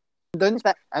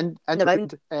 But and the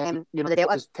round, the delta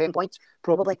was 10 points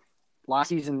probably. Last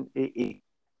season, he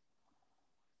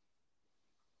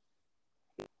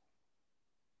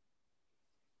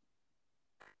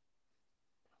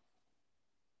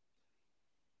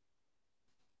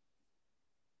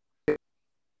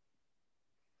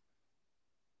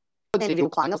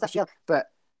real clangers this year, but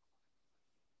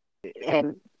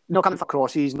no coming for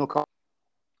crosses, no coming.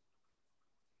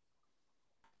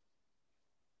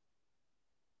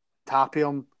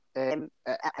 Tapium,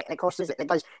 it costs us. It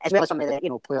does, as well as some of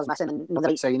the players missing and the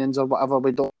right signings or whatever.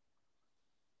 We don't.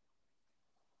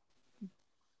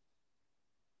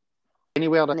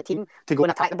 anywhere in the team to go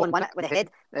and attack the ball and win it with a head,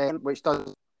 which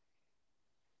does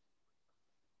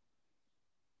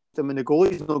them when the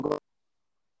goalie's not got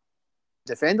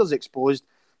defenders exposed.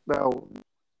 Well,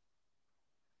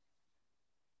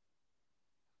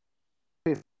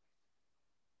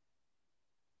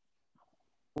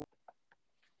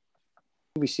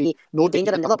 we see no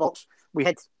danger in the other box. We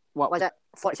had, what was it,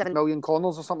 47 million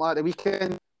corners or something like that the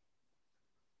weekend.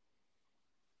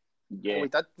 Yeah, we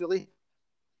did really.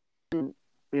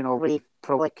 You know, we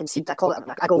probably conceded a goal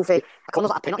for a corner,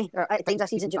 like a penalty at times this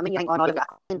season. Do you know what I mean? You think, oh no, they've got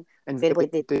a corner. Invariably,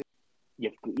 they do.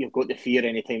 You've got the fear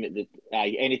anytime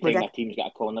a team's got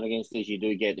a corner against us, you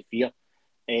do get the fear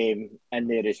in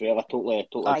there as well. I totally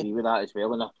agree with that as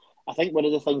well. And I think one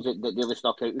of the things that really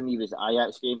stuck out with me was the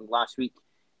Ajax game last week.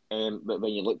 But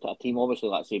when you looked at a team, obviously,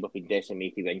 let's say we've been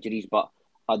decimated with injuries, but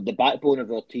the backbone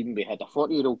of our team, we had a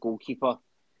 40-year-old goalkeeper,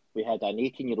 we had an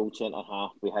 18-year-old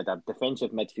centre-half, we had a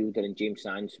defensive midfielder in James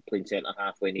Sands playing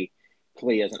centre-half when he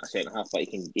plays isn't a centre-half, but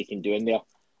he can do in there.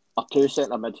 Our two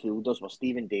centre midfielders were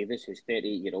Stephen Davis, who's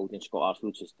 38-year-old, and Scott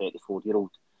Arfield, who's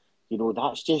 34-year-old. You know,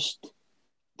 that's just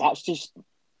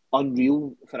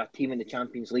unreal for a team in the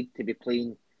Champions League to be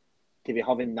playing, to be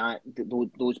having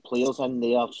those players in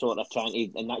there, sort of trying to,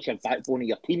 and that's your backbone of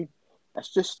your team.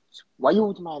 It's just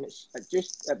wild, man.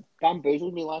 It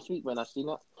bamboozled me last week when I seen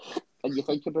it. And you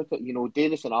think about it, you know,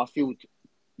 Davis and Arfield,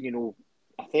 you know,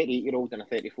 a 38-year-old and a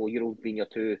 34-year-old being your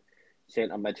two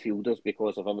centre midfielders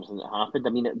because of everything that happened.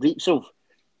 I mean, it reeks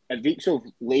of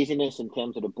laziness in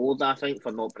terms of the board, I think,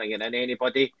 for not bringing in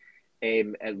anybody.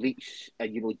 It reeks,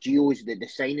 you know, Gio's, the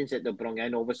signings that they brought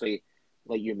in, obviously,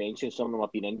 like you mentioned, some of them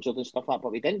have been injured and stuff like that,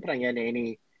 but we didn't bring in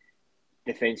any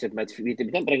defensive midfield. We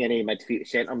didn't bring in any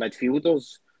centre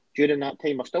midfielders during that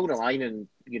time. We're still relying on,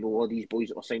 you know, all these boys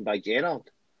that were signed by Gerrard.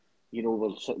 You know,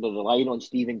 we're relying on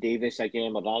Stephen Davis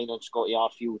again, we're relying on Scotty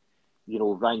Arfield, you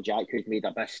know, Ryan Jack, who's made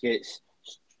of biscuits,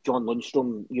 John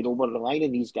Lundstrom, you know, we're relying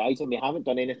on these guys, and we haven't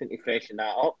done anything to freshen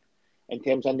that up in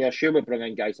terms in there. Sure, we bring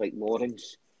in guys like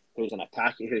Lawrence, who's an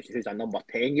attacker, who's a number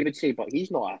 10, you would say, but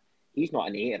he's not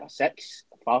an 8 or a 6,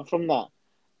 far from that,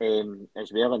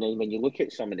 as well. And then when you look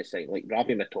at some of the sites, like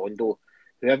Rabbi Matondo,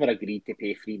 whoever agreed to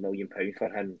pay £3 million for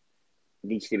him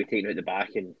needs to be taken out the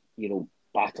back and, you know,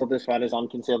 battered as far as I'm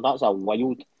concerned. That's a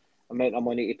wild amount of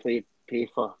money to pay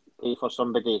for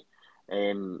somebody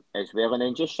as well. And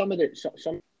then just some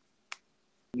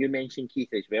you mentioned, Keith,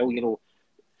 as well, you know,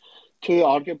 two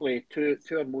of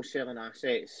our most selling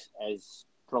assets is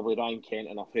probably Ryan Kent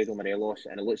and Alfredo Morelos,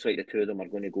 and it looks like the two of them are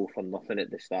going to go for nothing at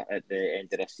the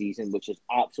end of this season, which is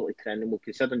absolutely criminal,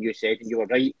 considering you said, and you were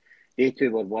right, they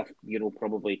two were worth, you know,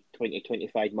 probably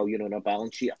 20-25 million on our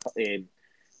balance sheet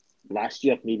last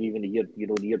year, maybe even the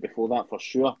year before that for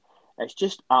sure. It's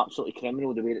just absolutely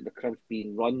criminal the way that the club's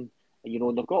being run. And, you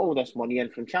know, they've got all this money in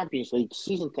from Champions League,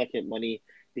 season ticket money.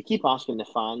 They keep asking the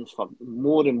fans for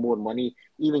more and more money,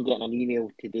 even getting an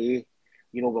email today.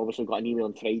 You know, we obviously got an email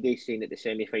on Friday saying that the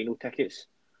semi-final tickets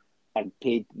are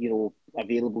paid, you know,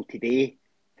 available today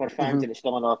for fans, and it's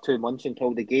still another 2 months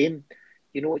until the game.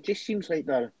 You know, it just seems like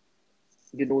they're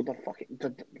ripping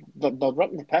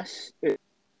the piss.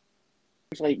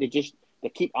 It's like they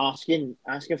keep asking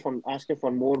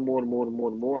for more,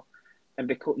 and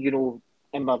because, you know,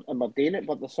 and we're doing it,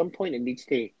 but at some point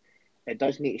it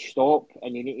does need to stop,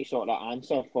 and you need to sort of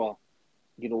answer for,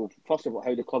 you know, first of all,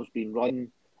 how the club's been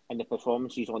run and the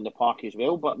performances on the park as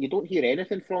well. But you don't hear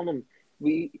anything from him.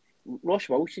 Ross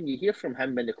Wilson, you hear from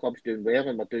him when the club's doing well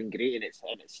and we're doing great, and it's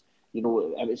you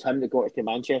know, it was him that got us to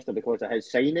Manchester because of his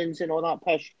signings and all that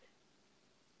pish.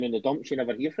 In the dumps, you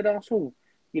never hear for that. So,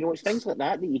 you know, it's things like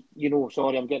that you know.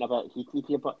 Sorry, I'm getting a bit heated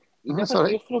here, but you never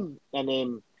hear from. And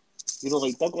you know,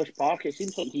 like Douglas Park, it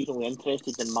seems like he's only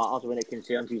interested in matters when it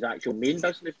concerns his actual main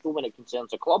business, though, when it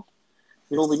concerns the club.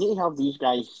 You know, we need to have these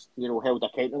guys, you know, held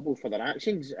accountable for their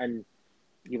actions, and,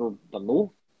 you know, they're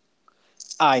no.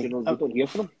 Aye, you know, you don't hear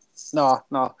from them.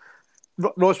 No.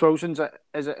 Ross Wilson's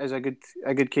is a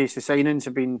good case. The signings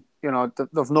have been, you know,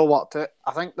 they've not worked it.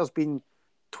 I think there's been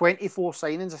 24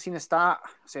 signings. I've seen a stat.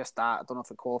 I don't know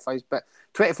if it qualifies, but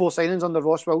 24 signings under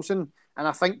Ross Wilson, and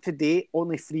I think to date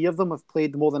only 3 of them have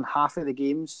played more than half of the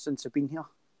games since they've been here.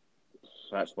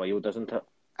 That's wild, isn't it?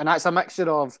 And that's a mixture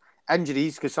of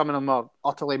injuries, because some of them are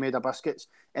utterly made of biscuits,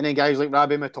 and then guys like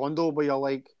Rabbi Matondo, where you're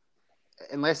like,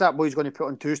 unless that boy's going to put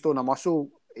on 2 stone of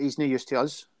muscle, he's no use to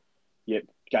us. Yep,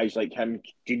 guys like him,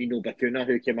 Gino Bacuna,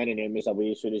 who came in and then was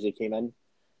away as soon as he came in.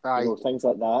 Aye. You know, things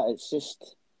like that. It's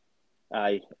just,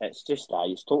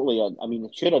 it's totally. I mean,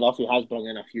 sure enough, he has brought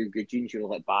in a few good genes, you know,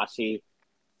 like Bassey.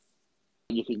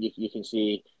 You can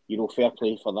say, you know, fair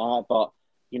play for that, but,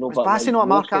 you know, was Bassey not a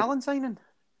Mark Allen signing?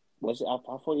 Was it? I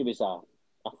thought he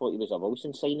was a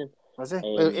Wilson signing. Was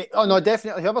he? Oh no,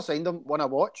 definitely. Whoever signed him won a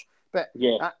watch. But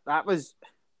yeah, that was,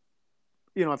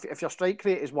 you know, if your strike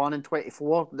rate is 1 in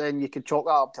 24, then you could chalk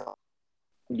that up to.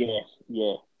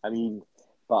 yeah. I mean,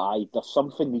 but there's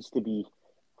something needs to be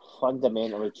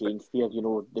fundamentally changed here. You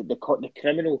know, the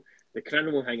criminal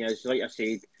thing is, like I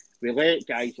said, we let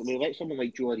someone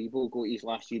like Joe Aribo go to his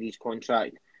last year's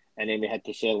contract, and then we had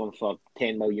to sell him for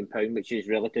 £10 million, which is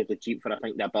relatively cheap for I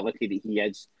think the ability that he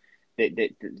is, that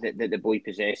the boy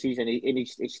possesses, and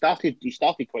he started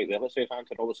quite well at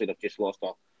Southampton. Obviously, they've just lost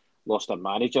their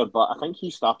manager, but I think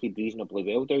he started reasonably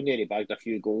well down there. He bagged a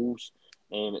few goals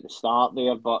at the start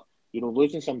there, but you know,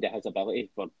 losing somebody that has ability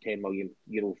for €10 million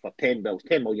for 10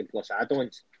 million plus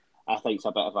add-ons, I think it's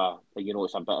a bit of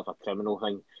a criminal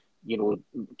thing. You know,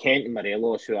 Kent and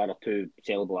Morelos, who are our two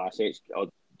sellable assets, are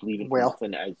leaving for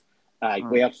nothing.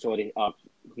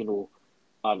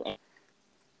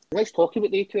 Let's talk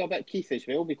about they two a bit, Keith, as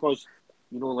well, because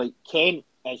you know, like Kent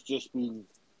has just been.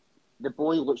 The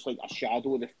boy looks like a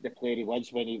shadow of the player he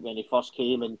was when he first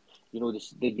came, and you know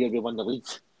the year we won the league.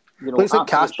 You know, looks like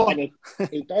Casper.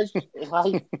 He does. He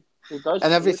does.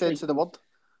 In every sense of the word.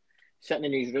 Sitting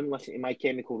in his room listening to My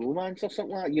Chemical Romance or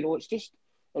something like that. You know,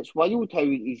 it's wild how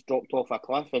he's dropped off a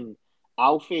cliff. And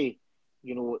Alfie,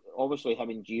 you know, obviously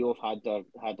him and Gio have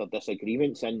had their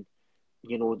disagreements, and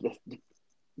you know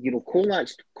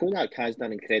Kolak has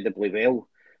done incredibly well,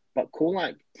 but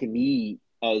Kolak to me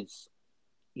is,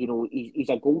 you know, he's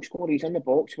a goal scorer. He's in the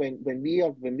box when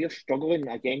we're struggling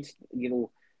against, you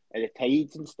know, the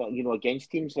Tides and stuff. You know,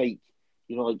 against teams like,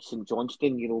 you know, like St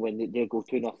Johnstone. You know, when they go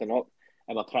 2-0 up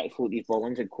and we're trying to float these ball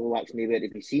ins and Kolak's nowhere to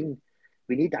be seen.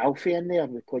 We need Alfie in there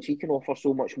because he can offer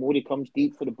so much more. He comes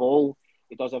deep for the ball.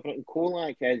 He does everything.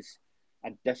 Kolak is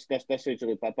this is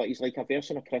really bad, but he's like a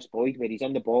version of Chris Boyd where he's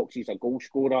in the box. He's a goal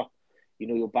scorer. You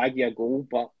know, he'll bag you a goal,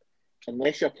 but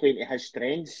unless you're playing to his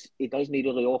strengths, he doesn't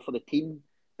really offer the team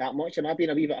that much. Am I being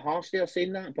a wee bit harsh there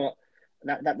saying that? But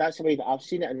that's the way that I've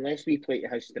seen it. Unless we play to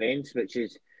his strengths, which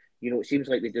is, you know, it seems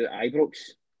like we do at Ibrox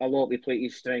a lot. We play to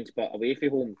his strengths, but away from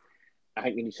home, I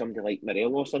think we need somebody like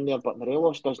Morelos in there. But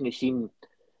Morelos doesn't seem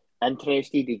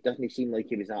interested. He doesn't seem like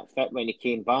he was that fit when he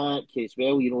came back as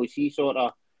well. You know, is he sort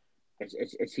of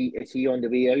is he on the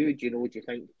way out? You know, do you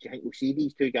think we'll see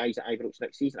these two guys at Ibrox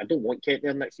next season? I don't want Kent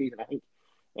there next season. I think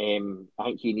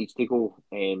he needs to go.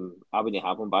 I wouldn't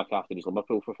have him back after his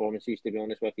Liverpool performances, to be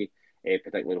honest with you,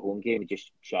 particularly the home game. He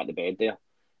just shot the bed there.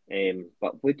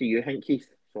 But what do you think, Keith?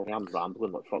 Sorry, I'm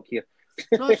rambling like fuck here.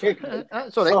 No,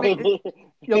 that's all right.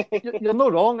 You're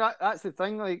not wrong. That's the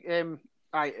thing. Like,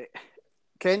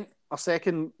 Kent, our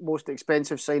second most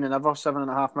expensive signing ever,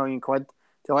 £7.5 million.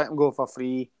 To let him go for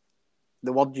free,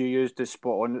 the word you used is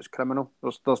spot on. It's criminal.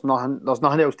 There's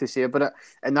nothing else to say about it,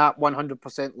 and that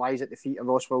 100% lies at the feet of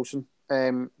Ross Wilson.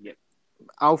 Yep.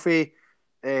 Alfie,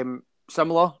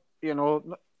 similar. You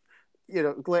know,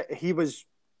 he was.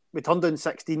 We turned in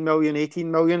 16 million,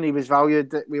 18 million. He was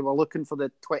valued that we were looking for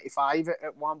the 25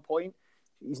 at one point.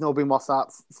 He's not been worth that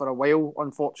for a while,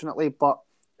 unfortunately. But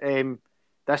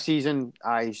this season,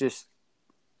 I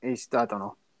don't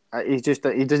know. He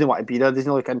doesn't want to be there.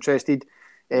 Doesn't look interested.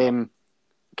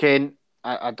 Ken,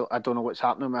 I don't know what's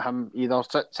happening with him either.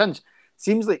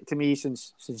 Seems like to me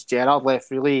since Gerrard left,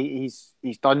 really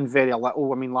he's done very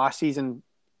little. I mean, last season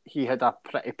he had a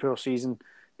pretty poor season.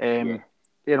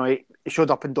 You know, he showed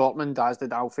up in Dortmund, as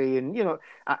did Alfie, and you know,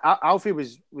 Alfie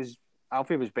was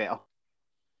better,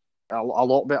 a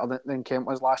lot better than Kent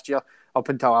was last year, up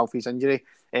until Alfie's injury.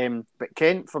 But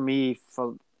Kent, for me,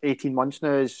 for 18 months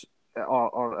now,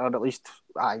 or at least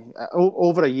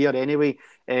over a year anyway,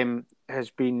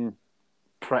 has been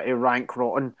pretty rank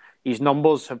rotten. His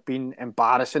numbers have been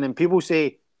embarrassing, and people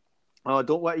say, "Oh,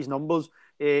 don't let his numbers."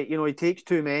 You know, he takes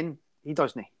two men. He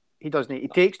doesn't. He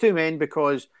takes two men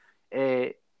because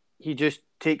he just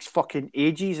takes fucking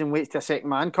ages and waits till a second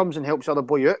man comes and helps the other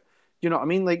boy out. Do you know what I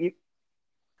mean? Like,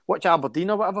 watch Aberdeen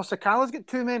or whatever. Sakala's got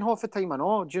two men half the time, I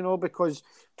know. Do you know, because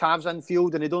Tav's in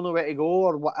field and they don't know where to go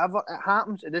or whatever. It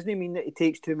happens. It doesn't mean that he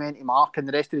takes two men to mark and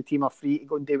the rest of the team are free to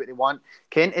go and do what they want.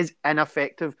 Kent is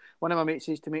ineffective. One of my mates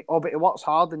says to me, "Oh, but he works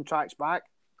hard and tracks back."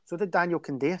 So did Daniel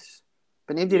Candace.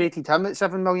 But nobody rated him at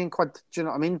 £7 million. Do you know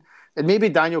what I mean? And maybe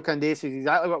Daniel Candace is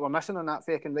exactly what we're missing on that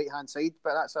fucking right-hand side,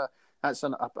 but that's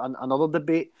another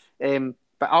debate.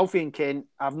 But Alfie and Kent,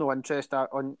 I have no interest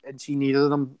in seeing either of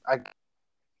them.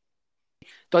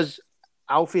 Does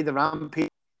Alfie the Rampage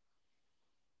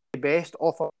best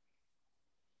offer?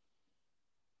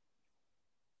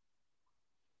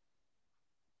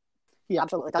 He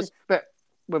absolutely does. But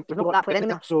we've not got that player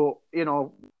anymore. So, you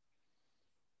know,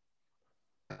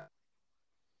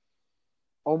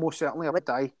 almost certainly I would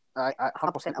die. I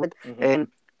 100% I would. Mm-hmm.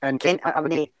 And Kent, I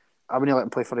wouldn't let him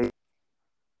play for Rangers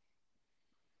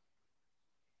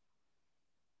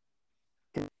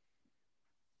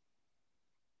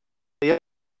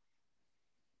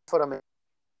for him.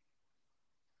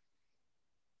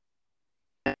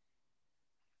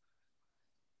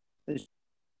 His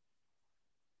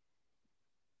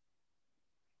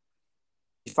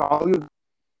value.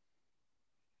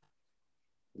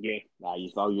 Yeah,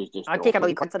 his value is just I'd take a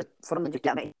dropping. million quid for him and just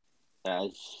get him.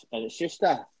 And it's just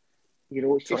a,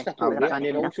 it's Sorry, just a I was total weight. about And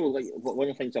to then end also, like, one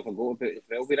of the things I forgot about as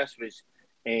well with this was,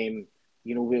 we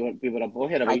were a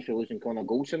blocker away Aye. for losing Connor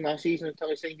Goldson last season until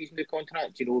he signed his new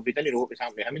contract. We didn't know what was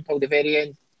happening to him until the very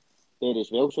end there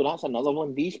as well. So that's another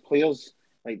one. These players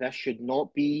like this should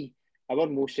not be, our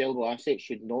most sellable assets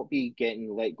should not be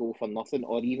getting let go for nothing,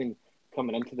 or even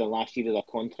coming into the last year of their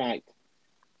contract,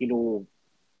 without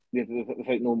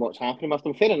knowing what's happening with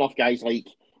them. Fair enough, guys like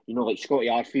Scotty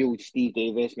Arfield, Steve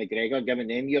Davis, McGregor, giving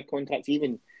them year contracts.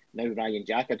 Even now, Ryan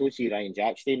Jack, I don't see Ryan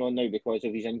Jack staying on now because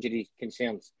of his injury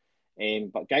concerns.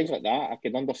 But guys like that, I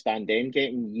could understand them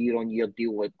getting year-on-year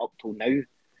deal up till now.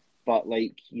 But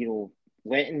letting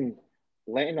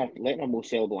letting our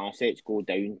most sellable assets go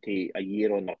down to a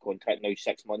year on their contract now,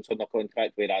 6 months on their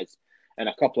contract, whereas in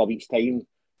a couple of weeks' time,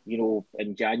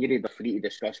 in January they're free to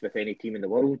discuss with any team in the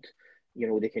world.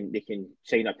 They can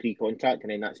sign a pre-contract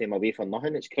and then that's them away for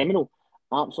nothing. It's criminal,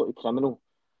 absolutely criminal.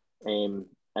 And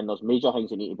there's major things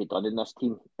that need to be done in this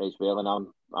team as well. And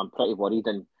I'm pretty worried.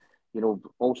 And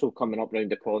also coming up round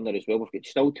the corner as well, we've got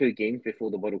still 2 games before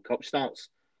the World Cup starts.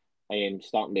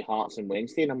 Starting with Hearts on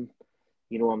Wednesday, and I'm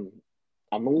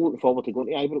not looking forward to going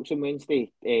to Ibrox on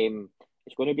Wednesday.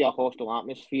 It's going to be a hostile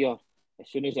atmosphere. As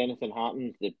soon as anything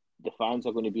happens, the fans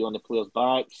are going to be on the players'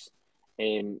 backs.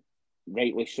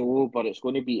 Rightly so, but it is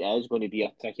going to be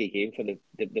a tricky game for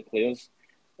the players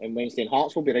on Wednesday. And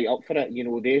Hearts will be right up for it.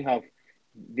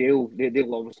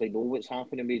 They'll obviously know what's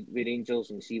happening with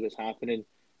Rangers and see what's happening,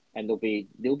 and they'll be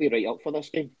right up for this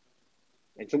game.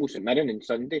 And so will St Mirren on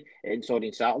Saturday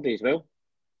as well.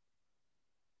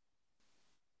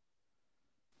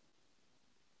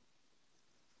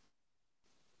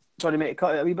 Sorry, mate,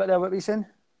 cut it a wee bit there. What were you saying?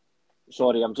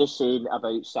 Sorry, I'm just saying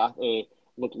about Saturday.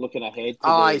 Looking ahead to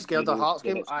I scared the Hearts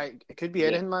game. next, It could be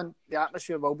anything, man. The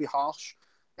atmosphere will be harsh,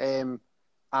 and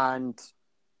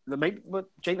there might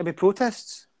be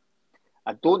protests.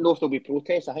 I don't know if there'll be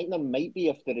protests. I think there might be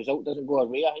if the result doesn't go our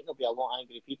way. I think there'll be a lot of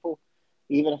angry people,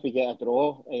 even if we get a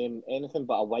draw. Anything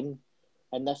but a win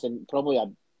in this, and probably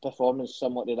a performance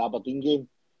similar to the Aberdeen game.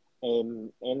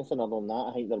 Anything other than that,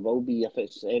 I think there will be. If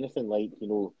it's anything like a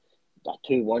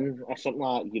 2-1 or something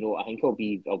like that, I think it'll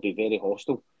be very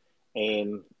hostile.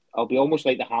 I'll be almost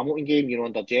like the Hamilton game,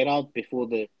 under Gerrard before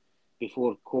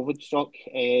COVID struck.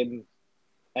 In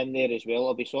there as well,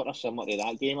 it'll be sort of similar to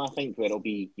that game. I think where it'll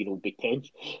be, be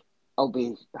tense. I'll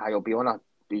be on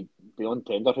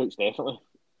tenterhooks definitely.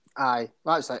 Aye,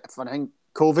 that's it. I think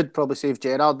COVID probably saved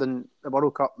Gerrard, and the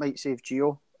World Cup might save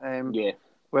Gio. Yeah.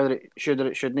 Whether it should or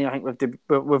it shouldn't, I think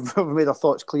we've made our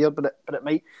thoughts clear, but it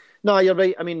might. No, you're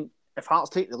right. I mean, if Hearts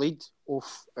take the lead,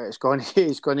 it's going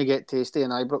to get tasty in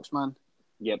Ibrox, man.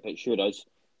 Yep, it sure is.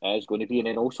 It is going to be, and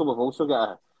then also we've also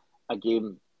got a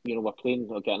game. We'll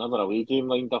get another away game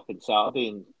lined up on Saturday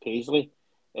in Paisley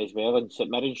as well. And St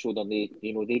Mirren showed them they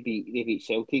beat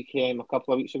Celtic a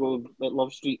couple of weeks ago at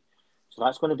Love Street. So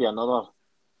that's going to be another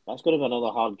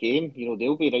hard game.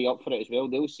 They'll be right up for it as well.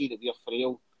 They'll see that we're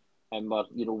frail and we're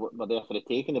there for the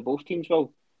taking. The both teams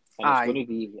will, and it's going to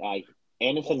be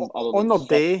anything other than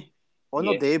on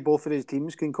their day. Both of these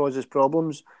teams can cause us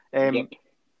problems. Yep.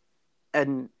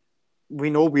 And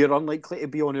we know we're unlikely to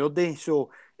be on our day.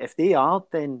 So if they are,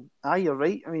 then you're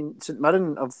right. I mean, St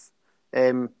Mirren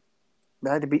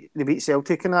they beat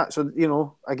Celtic in that. So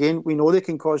again, we know they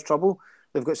can cause trouble.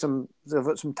 They've got some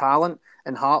talent,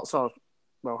 and Hearts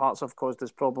have caused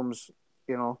us problems.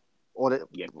 Pretty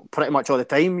much all the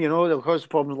time. They've caused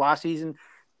problems last season.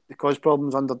 They caused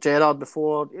problems under Gerrard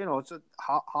before. So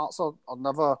Hearts are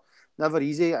never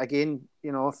easy. Again,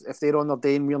 if they're on their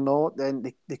day and we're not,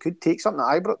 then they could take something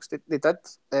at Ibrox. They did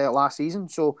last season.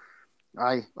 So,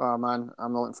 oh man,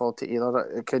 I'm not looking forward to either.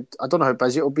 It could. I don't know how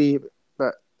busy it'll be,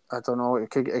 but I don't know. It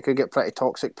could get pretty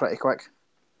toxic pretty quick.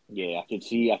 Yeah, I could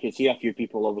see a few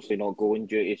people obviously not going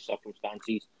due to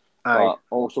circumstances. Aye. But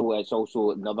also, it's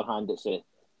also on the other hand, it's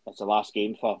the last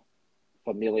game for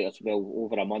nearly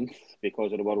over a month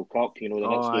because of the World Cup. The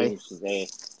next game's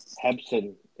Hibs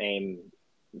in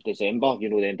December.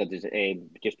 The end of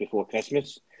just before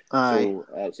Christmas. Aye. So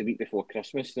it's a week before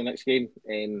Christmas. The next game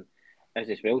is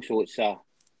as well. So it's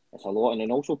it's a lot, and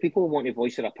then also people want to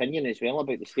voice their opinion as well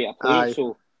about the state of play. Aye.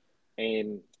 So,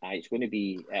 it is going to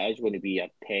be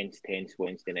a tense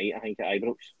Wednesday night, I think, at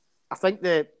Ibrox. I think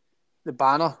the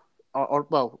banner, or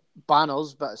well,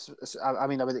 banners, but I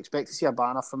mean, I would expect to see a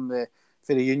banner for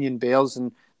the Union Bears,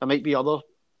 and there might be other,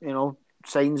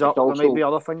 signs up. There might be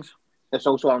other things. It's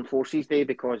also Armed Forces Day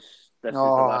because this is the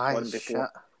last one before, shit.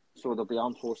 so there'll be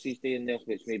Armed Forces Day in there,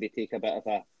 which maybe take a bit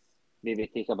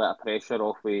of pressure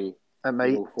off. It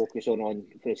might focus on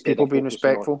people being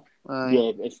respectful.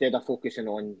 Instead of focusing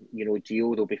on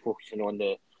Gio, they'll be focusing on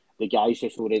the guys who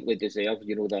so rightly deserve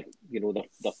their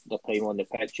time on the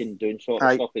pitch and doing sort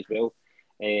of stuff as well.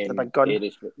 The big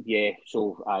gun.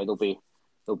 So there'll be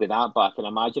that, but I can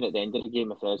imagine at the end of the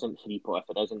game, if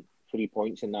it isn't 3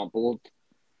 points in that board,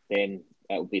 then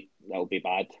it'll be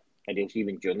bad. And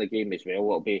even during the game as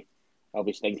well, I'll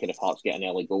be stinking if Hearts get an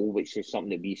early goal, which is something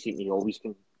that we seem to always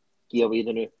can gear away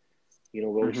the now. We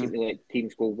always seem to let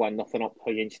teams go 1-0 up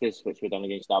against us, which we've done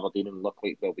against Aberdeen, and look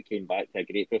like we came back to a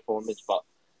great performance. But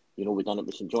we've done it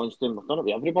with St Johnstone, we've done it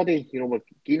with everybody. We're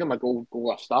giving them a goal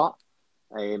a start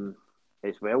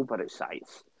as well. But it's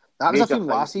that was a theme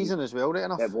last season as well, right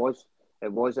enough. It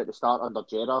was at the start under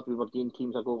Gerrard. We were giving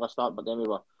teams a goal a start, but then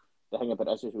the thing about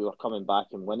this is we were coming back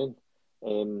and winning.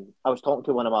 I was talking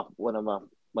to one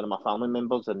of my family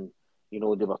members, and they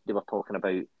were talking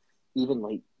about even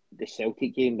like the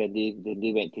Celtic game when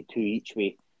they went to 2 each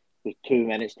with 2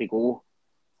 minutes to go.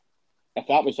 If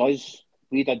that was us,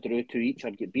 we'd have drew 2 each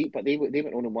or get beat, but they went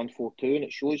on in 1-4-2, and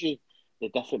it shows you the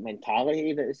different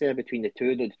mentality that is there between the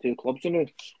two clubs. I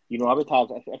would have,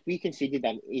 if we conceded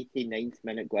an 89th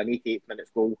minute goal, an 88th minute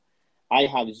goal, I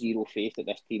have zero faith that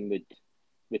this team would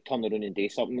turn around and do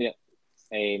something with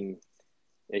it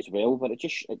as well. But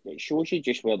it shows you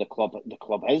just where the club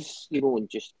is, and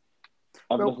just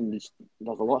everything there's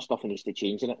a lot of stuff that needs to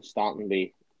change in it, starting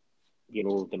with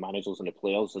the managers and the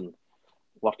players, and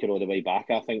working all the way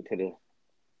back, I think, to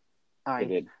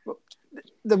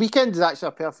the weekend is actually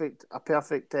a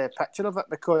perfect picture of it,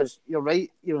 because you're right.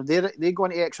 They go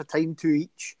into extra time 2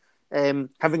 each,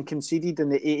 having conceded in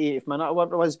the 88th minute or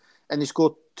whatever it was, and they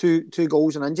score two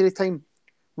goals in injury time.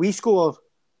 We score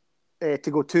to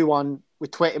go 2-1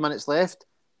 with 20 minutes left.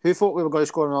 Who thought we were going to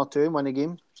score another 2 and win the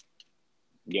game?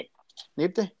 Yep.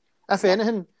 Nobody. If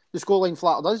anything, the scoreline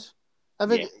flattered us.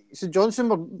 St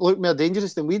Johnstone looked more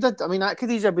dangerous than we did. I mean, that could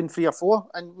easily have been 3 or 4,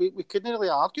 and we couldn't really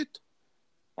argue.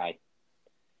 Aye.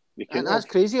 And that's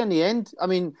crazy in the end. I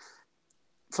mean,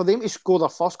 for them to score their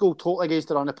first goal totally against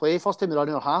their own play, first time they're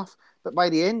running their half, but by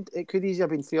the end, it could easily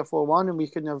have been 3 or 4-1, and we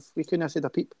couldn't have said a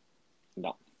peep.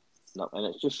 No, and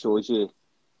it just shows you,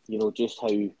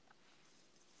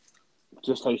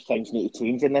 just how things need to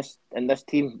change in this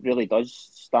team. Really does,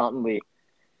 starting with,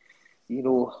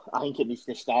 I think it needs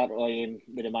to start with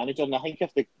the manager. And I think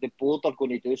if the board are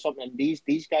going to do something, and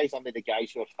these guys aren't the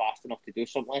guys who are fast enough to do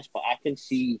something like this, but I can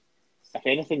see if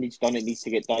anything needs done, it needs to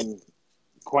get done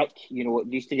quick. It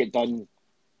needs to get done,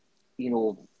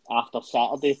 after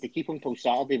Saturday. If they keep them till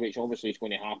Saturday, which obviously is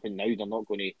going to happen now, they're not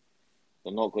going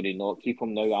to not keep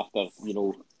them now after,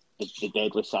 the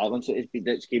deadly silence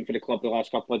that's came for the club the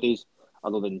last couple of days,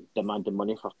 other than demanding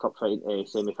money for cup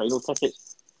semi-final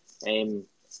tickets.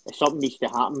 If something needs to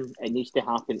happen, it needs to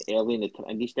happen early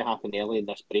in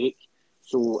this break.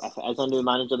 So if it is a new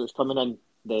manager that's coming in,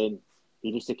 then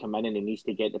he needs to come in and he needs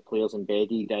to get the players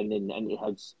embedded in and into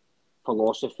his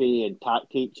philosophy and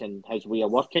tactics and his way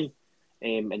of working,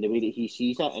 and the way that he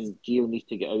sees it. And Gio needs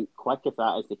to get out quick if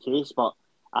that is the case. But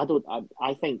I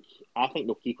think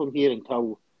they'll keep him here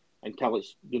until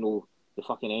it's the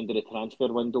fucking end of the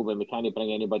transfer window, when we can't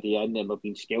bring anybody in and we've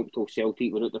been scalped till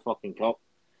Celtic without the fucking cup,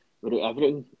 without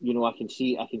everything. I can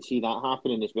see that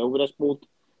happening as well with this board.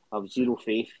 I have zero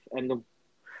faith in them.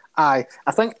 Aye,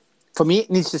 I think for me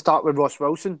it needs to start with Ross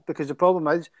Wilson, because the problem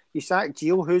is you sack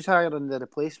Gio, who's hiring the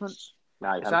replacement?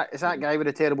 It's that guy with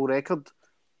a terrible record.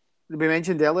 We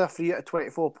mentioned earlier 3 out of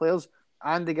 24 players,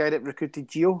 and the guy that recruited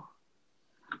Gio.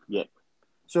 Yeah.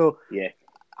 So yeah,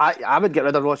 I would get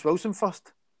rid of Ross Wilson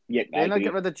first. Yeah, then I'd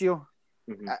get rid of Gio.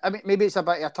 Mm-hmm. I mean, maybe it's a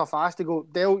bit of a tough ask to go,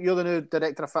 Dale, you're the new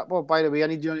director of football. By the way, I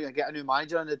need you to get a new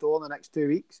manager in the door in the next 2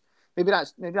 weeks. Maybe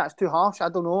that's too harsh. I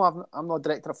don't know. I'm not a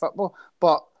director of football,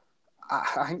 but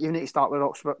I think you need to start with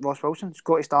Ross Wilson. It's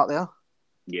got to start there.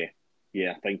 Yeah.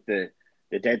 I think the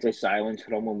deadly silence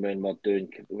from him when we're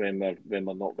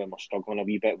struggling a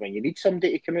wee bit, when you need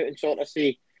somebody to come out and sort of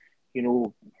say,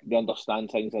 we understand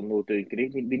things are not doing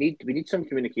great. We need some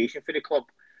communication for the club,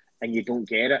 and you don't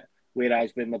get it.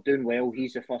 Whereas when we're doing well,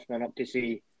 he's the first one up to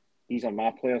say, "These are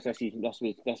my players. This was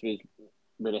with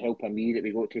the help of me that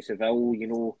we got to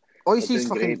Seville." All you They're see is doing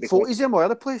fucking great because photos of him all over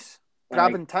the place, aye,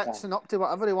 grabbing tits and up to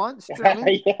whatever he wants. Do you know what I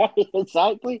mean? yeah,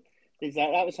 exactly.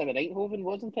 Exactly. That was him at Eindhoven,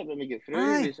 wasn't it? When we get through, he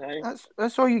Aye, was aye,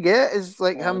 that's all you get is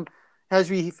like aye, him, his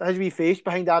wee face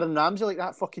behind Aaron Ramsey like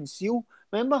that fucking seal.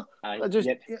 Remember? aye. I just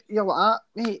Yep. you're like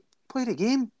that, mate. Play the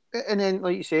game, and then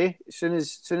like you say, as soon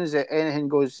as anything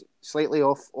goes slightly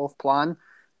off plan,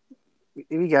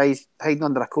 you guys hiding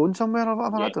under a cone somewhere or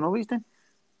whatever. I Yep. don't know what he's doing.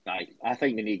 I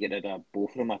think they need to get rid of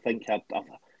both of them. I think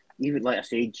even like I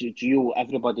say, Gio,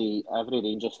 every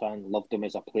Rangers fan loved him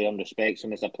as a player and respects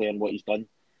him as a player and what he's done.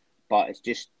 But it's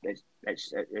just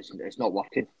it's not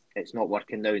working. It's not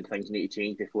working now, and things need to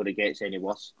change before it gets any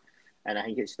worse. And I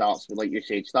think it starts with, like you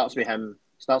said, starts with him,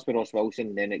 starts with Ross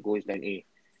Wilson, then it goes down to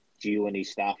Gio and his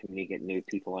staff, and they get new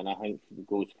people. And I think it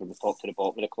goes from the top to the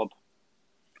bottom of the club.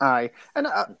 Aye, and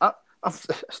I've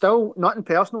still nothing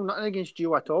personal, nothing against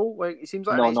Gio at all. Like he seems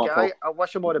like a No, nice not at guy. all. I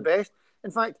wish him all the best.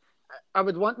 In fact, I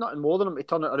would want nothing more than him to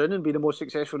turn it around and be the most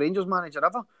successful Rangers manager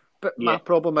ever. But my Yeah,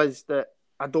 problem is that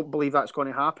I don't believe that's going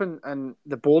to happen, and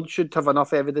the board should have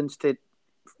enough evidence to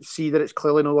see that it's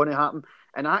clearly not going to happen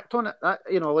and act on it. That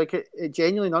like it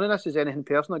genuinely, none of this is anything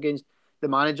personal against the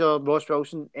manager, Ross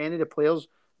Wilson, any of the players.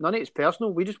 None of it's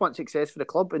personal. We just want success for the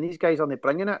club, and these guys aren't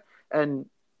bringing it. And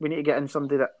we need to get in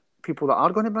somebody that people that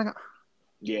are going to bring it.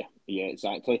 yeah,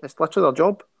 exactly. It's literally their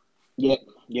job. Yep,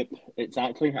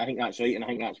 exactly. I think that's right, and I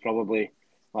think that's probably,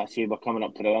 let's say, we're coming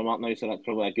up to the hour mark now, so that's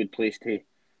probably a good place to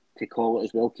call it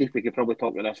as well, Keith. We could probably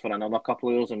talk about this for another couple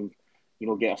of years and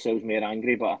get ourselves more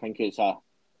angry, but I think it's a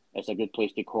good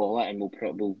place to call it, and we'll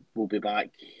be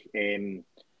back.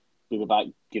 We'll be back,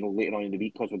 later on in the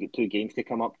week because we've got two games to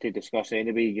come up to discuss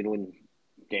anyway.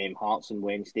 In Hearts on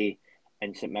Wednesday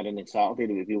and St Mirren on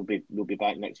Saturday. We'll be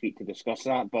back next week to discuss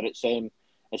that. But it's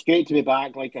great to be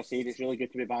back. Like I said, it's really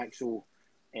good to be back. So,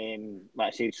 like I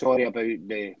said, sorry about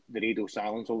the radio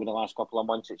silence over the last couple of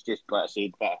months. It's just, like I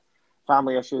said, bit of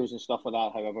family issues and stuff like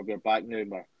that. However, we're back now.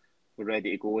 We're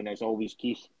ready to go. And as always,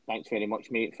 Keith, thanks very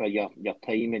much, mate, for your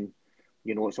time. And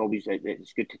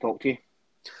it's good to talk to you.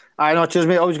 I know, cheers,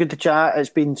 mate. Always good to chat.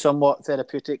 It's been somewhat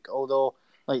therapeutic, although,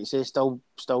 like you say, still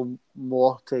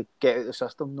more to get out of the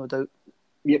system, no doubt.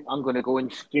 Yep, I'm going to go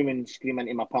and scream into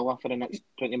my pillow for the next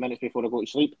 20 minutes before I go to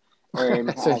sleep.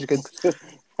 Sounds good.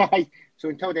 So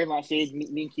until then, like I said,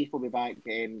 me and Keith will be back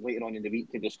later on in the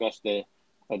week to discuss the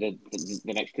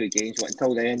next two games. But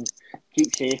until then,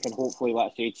 keep safe and hopefully,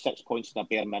 like I said, 6 points is a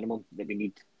bare minimum that we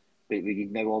need. But we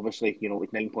need now, obviously, it was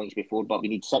 9 points before, but we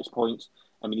need 6 points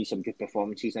and we need some good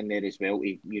performances in there as well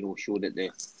to, show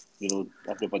that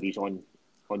everybody's on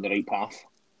the right path.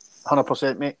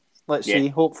 100%, mate. Let's see.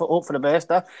 Hope for the best.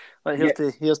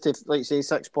 Here's to like you say,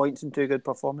 6 points and two good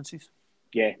performances.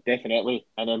 Yeah, definitely.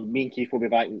 And then me and Keith will be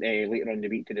back later on in the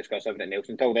week to discuss everything else.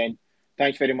 Until then,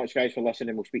 thanks very much, guys, for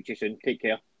listening. We'll speak to you soon. Take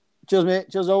care. Cheers, mate.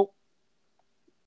 Cheers, all.